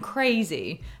fucking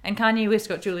crazy. And Kanye West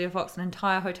got Julia Fox an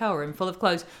entire hotel room full of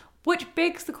clothes, which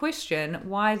begs the question,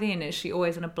 why then is she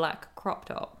always in a black crop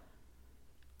top?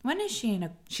 When is she in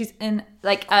a... She's in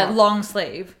like a long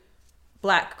sleeve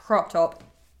black crop top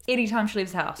anytime she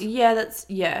leaves the house. Yeah, that's...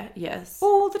 Yeah, yes.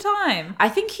 All the time. I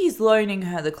think he's loaning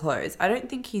her the clothes. I don't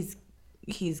think he's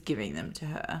giving them to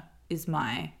her, is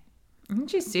my... I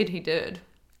think she said he did.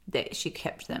 That she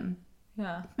kept them.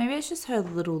 Yeah. Maybe it's just her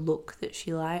little look that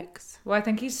she likes. Well, I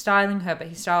think he's styling her, but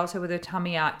he styles her with her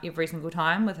tummy out every single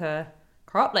time with her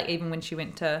crop. Like even when she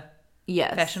went to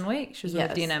Yes. Fashion Week, she was with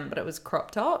Yes. a denim, but it was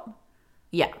crop top.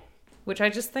 Yeah. Which I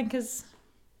just think is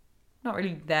not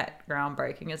really that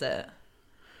groundbreaking, is it?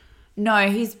 No,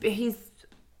 he's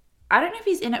I don't know if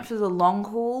he's in it for the long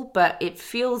haul, but it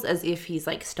feels as if he's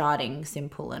like starting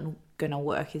simple and gonna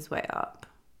work his way up.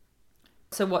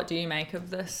 So what do you make of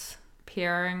this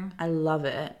pairing? I love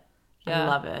it. Yeah. I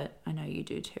love it. I know you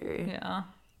do too. Yeah.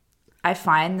 I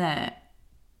find that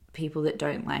people that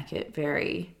don't like it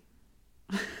very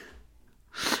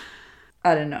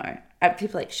I don't know.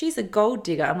 People are like, she's a gold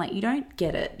digger. I'm like, you don't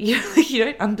get it. You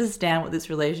don't understand what this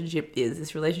relationship is.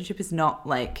 This relationship is not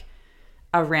like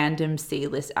a random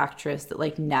C-list actress that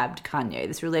like nabbed Kanye.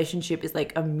 This relationship is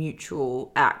like a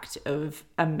mutual act of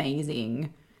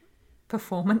amazing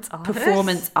Performance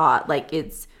art. Like,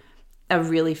 it's a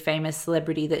really famous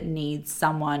celebrity that needs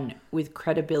someone with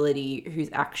credibility who's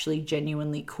actually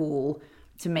genuinely cool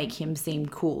to make him seem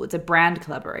cool. It's a brand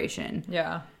collaboration.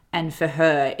 Yeah. And for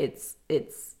her, it's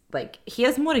like he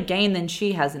has more to gain than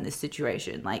she has in this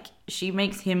situation. Like, she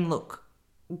makes him look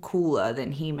cooler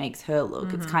than he makes her look.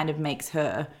 Mm-hmm. It's kind of makes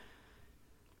her,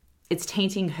 it's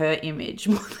tainting her image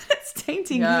more than it's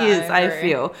tainting his, I agree.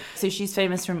 feel. So she's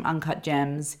famous from Uncut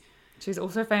Gems. She's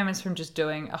also famous from just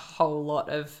doing a whole lot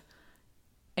of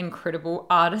incredible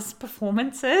artist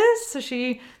performances. So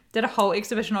she did a whole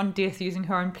exhibition on death using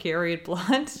her own period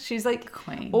blood. She's like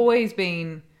Queen. always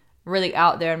been really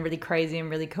out there and really crazy and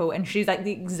really cool. And she's like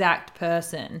the exact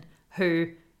person who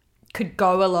could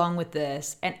go along with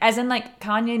this. And as in, like,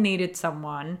 Kanye needed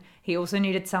someone. He also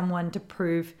needed someone to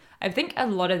prove. I think a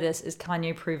lot of this is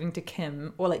Kanye proving to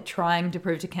Kim, or like trying to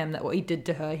prove to Kim that what he did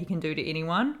to her, he can do to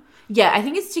anyone. Yeah, I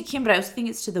think it's to Kim, but I also think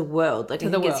it's to the world. Like, I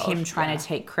think it's him trying to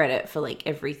take credit for, like,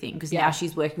 everything. Because now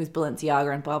she's working with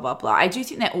Balenciaga and blah, blah, blah. I do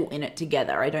think they're all in it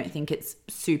together. I don't think it's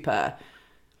super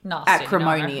nasty,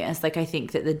 acrimonious. No. Like, I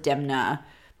think that the Demna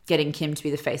getting Kim to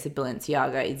be the face of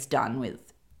Balenciaga is done with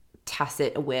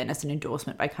tacit awareness and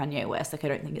endorsement by Kanye West. Like, I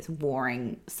don't think it's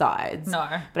warring sides. No.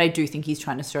 But I do think he's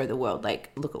trying to show the world,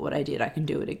 like, look at what I did. I can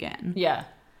do it again. Yeah.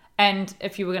 And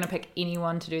if you were going to pick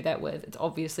anyone to do that with, it's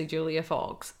obviously Julia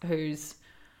Fox, who's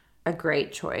a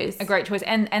great choice. A great choice.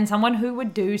 And someone who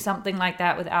would do something like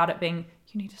that without it being,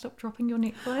 you need to stop dropping your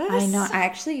necklace. I know. I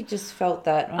actually just felt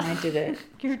that when I did it.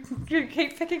 you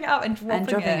keep picking it up and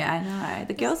dropping it. I know.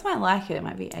 The girls might like it. It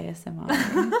might be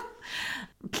ASMR.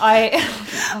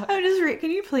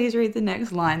 Can you please read the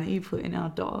next line that you put in our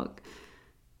doc?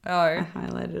 Oh. I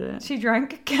highlighted it. She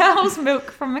drank a cow's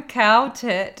milk from a cow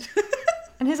tit.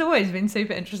 And has always been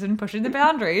super interested in pushing the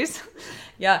boundaries.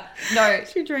 Yeah. No.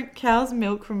 She drank cow's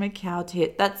milk from a cow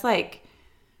tit. That's like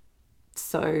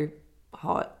so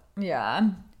hot.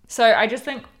 Yeah. So I just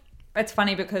think it's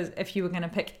funny because if you were going to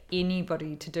pick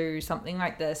anybody to do something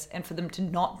like this and for them to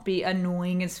not be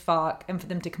annoying as fuck and for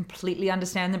them to completely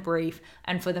understand the brief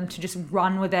and for them to just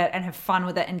run with it and have fun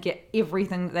with it and get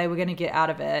everything that they were going to get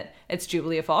out of it, it's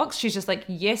Julia Fox. She's just like,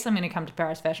 yes, I'm going to come to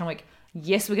Paris Fashion Week.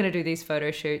 Yes, we're going to do these photo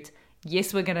shoots.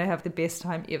 Yes, we're going to have the best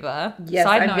time ever. Yes,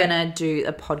 I'm going to do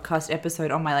a podcast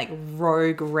episode on my like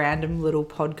rogue random little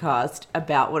podcast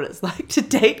about what it's like to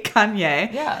date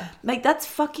Kanye. Yeah. Like, that's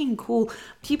fucking cool.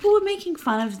 People were making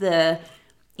fun of the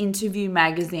Interview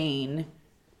magazine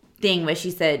thing where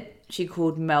she said she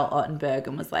called Mel Ottenberg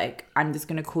and was like, I'm just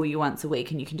going to call you once a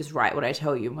week and you can just write what I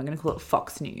tell you. And we're going to call it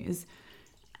Fox News.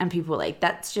 And people were like,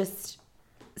 that's just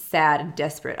sad and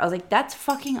desperate. I was like, that's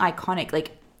fucking iconic.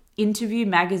 Like, Interview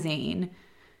magazine,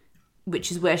 which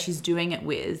is where she's doing it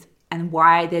with, and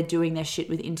why they're doing their shit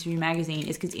with Interview magazine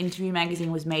is because Interview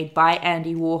magazine was made by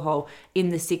Andy Warhol in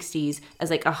the 60s as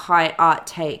like a high art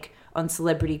take on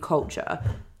celebrity culture.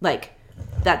 Like,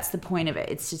 that's the point of it.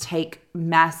 It's to take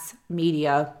mass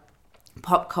media,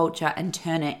 pop culture, and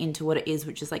turn it into what it is,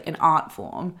 which is like an art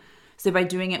form. So by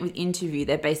doing it with Interview,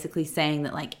 they're basically saying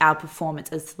that like our performance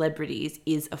as celebrities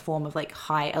is a form of like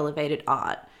high elevated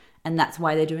art. And that's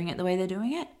why they're doing it the way they're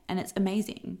doing it. And it's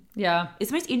amazing. Yeah.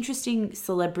 It's the most interesting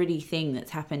celebrity thing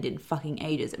that's happened in fucking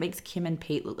ages. It makes Kim and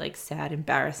Pete look like sad,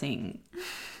 embarrassing.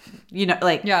 You know,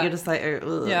 like, you're just like,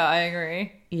 ugh. Yeah, I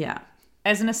agree. Yeah.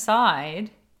 As an aside,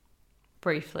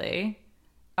 briefly,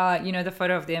 you know the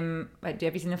photo of them, like,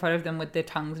 have you seen the photo of them with their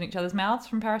tongues in each other's mouths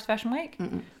from Paris Fashion Week?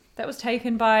 Mm-mm. That was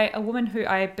taken by a woman who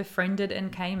I befriended in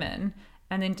Cayman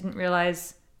and then didn't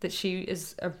realise that she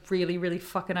is a really, really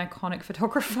fucking iconic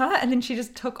photographer. And then she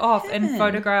just took off and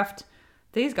photographed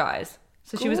these guys.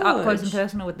 So she was up close and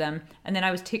personal with them. And then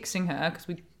I was texting her because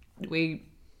we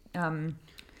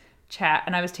chat,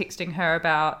 and I was texting her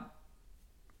about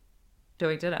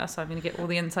doing dinner. So I'm going to get all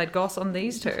the inside goss on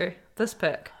these two. This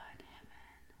pic.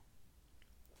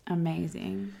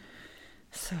 Amazing.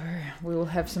 So we will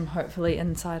have some hopefully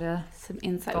some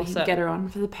insight. gossip. We can get her on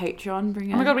for the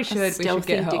Patreon. Oh my god, we should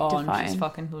get her on. She's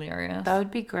fucking hilarious. That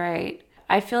would be great.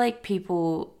 I feel like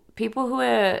people who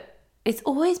are, it's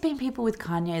always been people with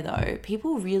Kanye though.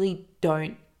 People really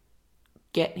don't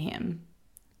get him.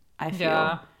 I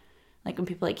feel like when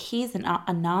people are like, he's a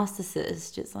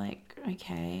narcissist. It's like,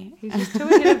 okay, he's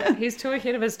too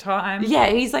ahead of his time. Yeah,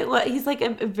 he's like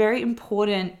a very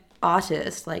important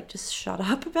artist. Like, just shut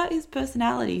up about his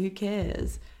personality. Who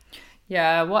cares?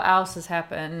 Yeah, what else has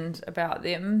happened about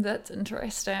them that's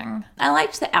interesting? I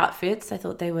liked the outfits. I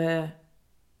thought they were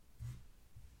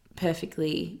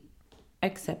perfectly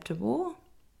acceptable.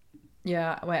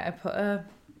 Yeah, wait, I put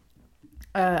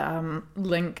a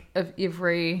link of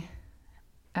every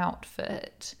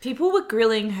outfit. People were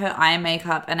grilling her eye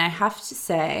makeup, and I have to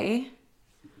say,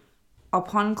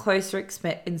 upon closer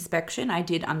inspection, I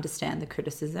did understand the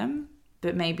criticism,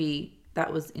 but maybe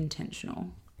that was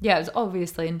intentional. Yeah, it was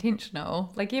obviously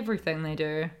intentional, like everything they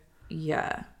do.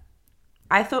 Yeah.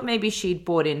 I thought maybe she'd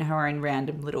bought in her own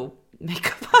random little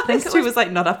makeup artist who was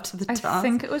like not up to the task. I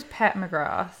think it was Pat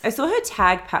McGrath. I saw her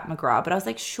tag Pat McGrath, but I was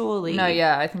like, surely. No,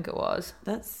 yeah, I think it was.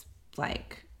 That's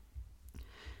like,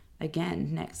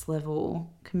 again, next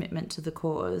level commitment to the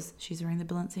cause. She's wearing the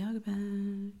Balenciaga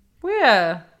bag.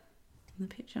 Where? In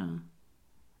the picture.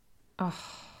 Oh,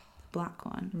 the black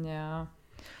one. Yeah.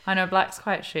 I know black's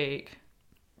quite chic.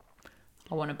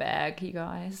 I want a bag, you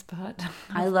guys, but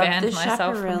I I've love banned the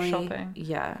myself Schiaparelli. from shopping.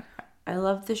 Yeah. I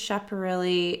love the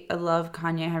Schiaparelli. I love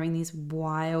Kanye having these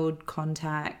wild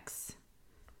contacts.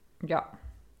 Yeah.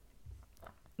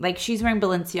 Like, she's wearing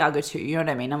Balenciaga too, you know what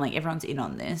I mean? I'm like, everyone's in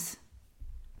on this.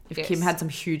 If Yes. Kim had some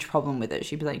huge problem with it,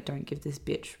 she'd be like, don't give this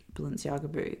bitch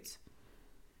Balenciaga boots.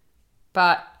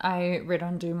 But I read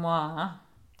on Dumois,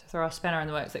 to throw a spanner in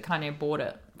the works, that Kanye bought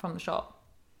it from the shop.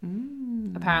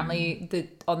 Apparently,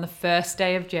 on the first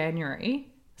day of January,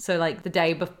 so like the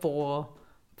day before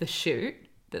the shoot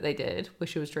that they did, where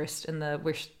she was dressed in the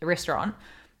restaurant,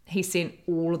 he sent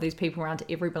all of these people around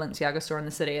to every Balenciaga store in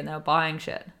the city, and they were buying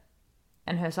shit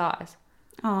in her size.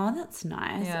 Oh, that's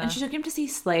nice. Yeah. And she took him to see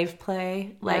Slave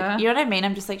Play. Like, Yeah. you know what I mean?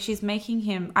 I'm just like, she's making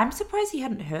him... I'm surprised he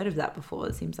hadn't heard of that before.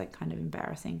 It seems like kind of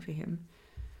embarrassing for him.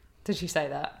 Did she say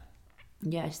that?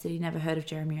 Yeah, she said he never heard of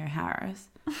Jeremy O'Harris.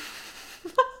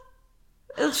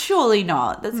 Surely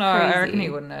not. That's No, crazy. I reckon he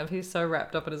wouldn't have. He's so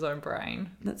wrapped up in his own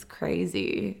brain. That's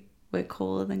crazy. We're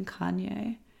cooler than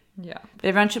Kanye. Yeah. But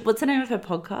everyone should... What's the name of her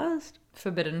podcast?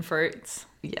 Forbidden Fruits.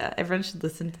 Yeah, everyone should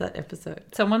listen to that episode.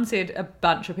 Someone said, a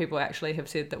bunch of people actually have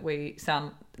said that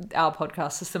our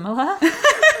podcasts are similar.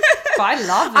 But I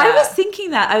love that. I was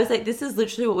thinking that. I was like, this is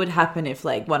literally what would happen if,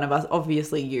 like, one of us,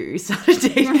 obviously you, started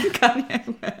dating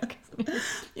Kanye West.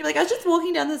 You're like, I was just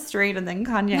walking down the street and then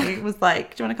Kanye was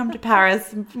like, do you want to come to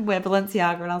Paris and wear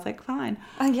Balenciaga? And I was like, fine.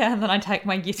 Yeah, and then I take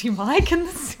my Yeti mic and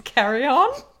carry on.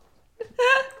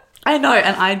 I know.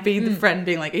 And I'd be the friend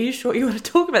being like, are you sure you want to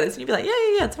talk about this? And you'd be like,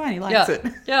 yeah, it's fine. He likes it.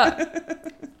 Yeah.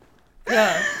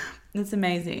 Yeah. It's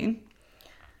amazing.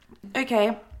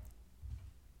 Okay.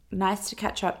 Nice to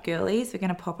catch up, girlies. We're going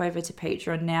to pop over to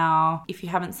Patreon now. If you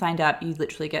haven't signed up, you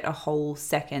literally get a whole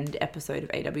second episode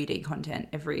of AWD content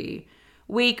every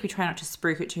week. We try not to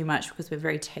spruik it too much because we're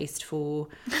very tasteful,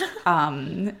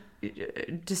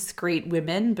 discreet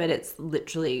women, but it's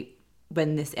literally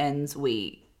when this ends,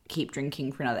 we keep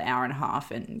drinking for another hour and a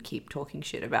half and keep talking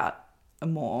shit about a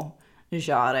more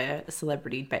genre,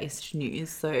 celebrity-based news.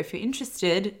 So if you're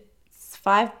interested, it's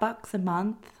 $5 a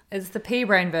month. It's the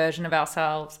pea-brain version of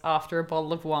ourselves after a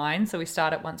bottle of wine. So we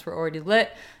start it once we're already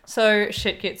lit. So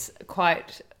shit gets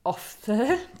quite off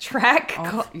the track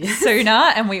sooner.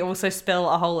 And we also spill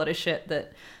a whole lot of shit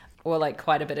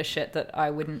quite a bit of shit that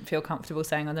I wouldn't feel comfortable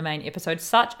saying on the main episode,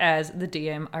 such as the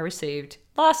DM I received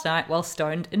last night while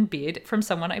stoned in bed from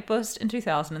someone I bussed in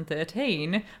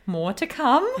 2013. More to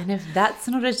come. And if that's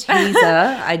not a teaser,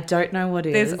 I don't know what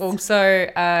is. There's also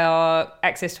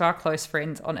access to our close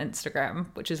friends on Instagram,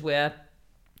 which is where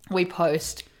we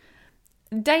post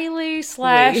daily /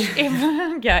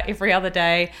 every other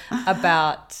day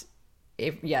about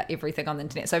everything on the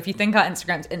internet. So if you think our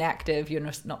Instagram's inactive, you're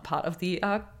just not part of the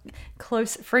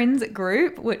close friends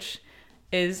group, which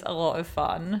is a lot of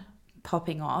fun.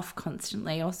 Popping off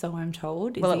constantly, or so I'm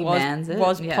told. It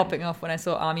was popping off when I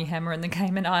saw Armie Hammer in the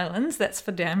Cayman Islands. That's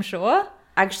for damn sure.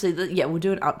 Actually, we'll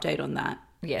do an update on that.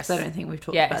 Yes. 'Cause I don't think we've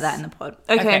talked about that in the pod.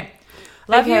 Okay.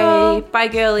 Love you all. Bye,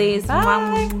 girlies.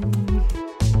 Bye.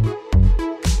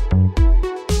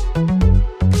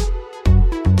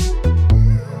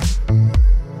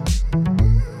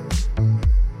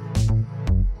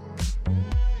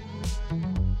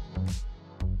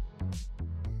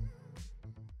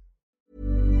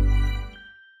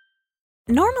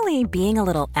 Normally, being a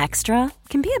little extra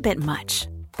can be a bit much,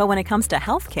 but when it comes to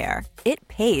healthcare, it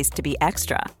pays to be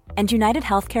extra. And United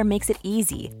Healthcare makes it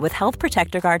easy with Health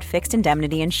Protector Guard fixed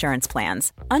indemnity insurance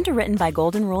plans. Underwritten by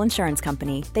Golden Rule Insurance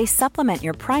Company, they supplement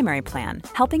your primary plan,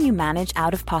 helping you manage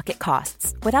out-of-pocket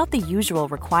costs without the usual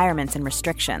requirements and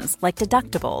restrictions like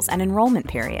deductibles and enrollment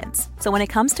periods. So when it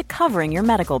comes to covering your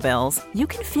medical bills, you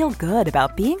can feel good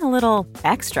about being a little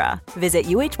extra. Visit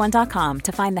uh1.com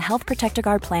to find the Health Protector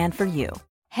Guard plan for you.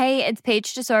 Hey, it's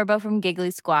Paige DeSorbo from Giggly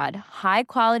Squad. High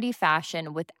quality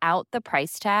fashion without the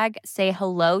price tag. Say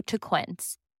hello to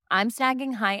Quince. I'm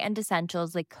snagging high-end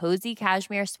essentials like cozy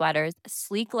cashmere sweaters,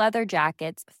 sleek leather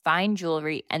jackets, fine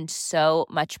jewelry, and so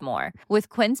much more. With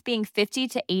Quince being 50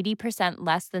 to 80%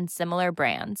 less than similar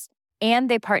brands. And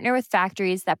they partner with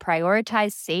factories that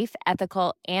prioritize safe,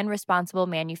 ethical, and responsible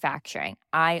manufacturing.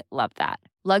 I love that.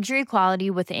 Luxury quality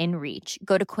within reach.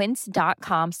 Go to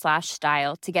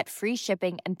quince.com/style to get free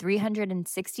shipping and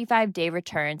 365-day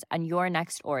returns on your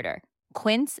next order.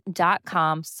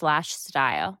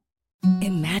 Quince.com/style.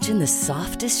 Imagine the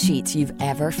softest sheets you've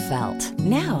ever felt.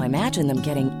 Now imagine them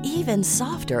getting even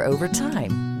softer over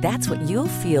time. That's what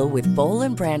you'll feel with Boll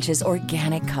 & Branch's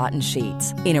organic cotton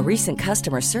sheets. In a recent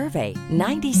customer survey,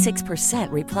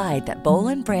 96% replied that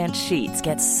Boll & Branch sheets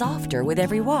get softer with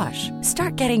every wash.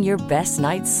 Start getting your best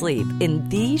night's sleep in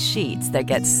these sheets that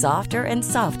get softer and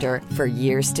softer for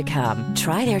years to come.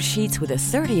 Try their sheets with a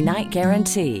 30-night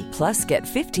guarantee. Plus, get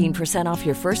 15% off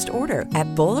your first order at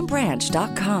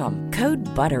bollandbranch.com. Code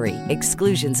BUTTERY.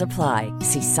 Exclusions apply.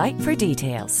 See site for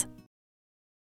details.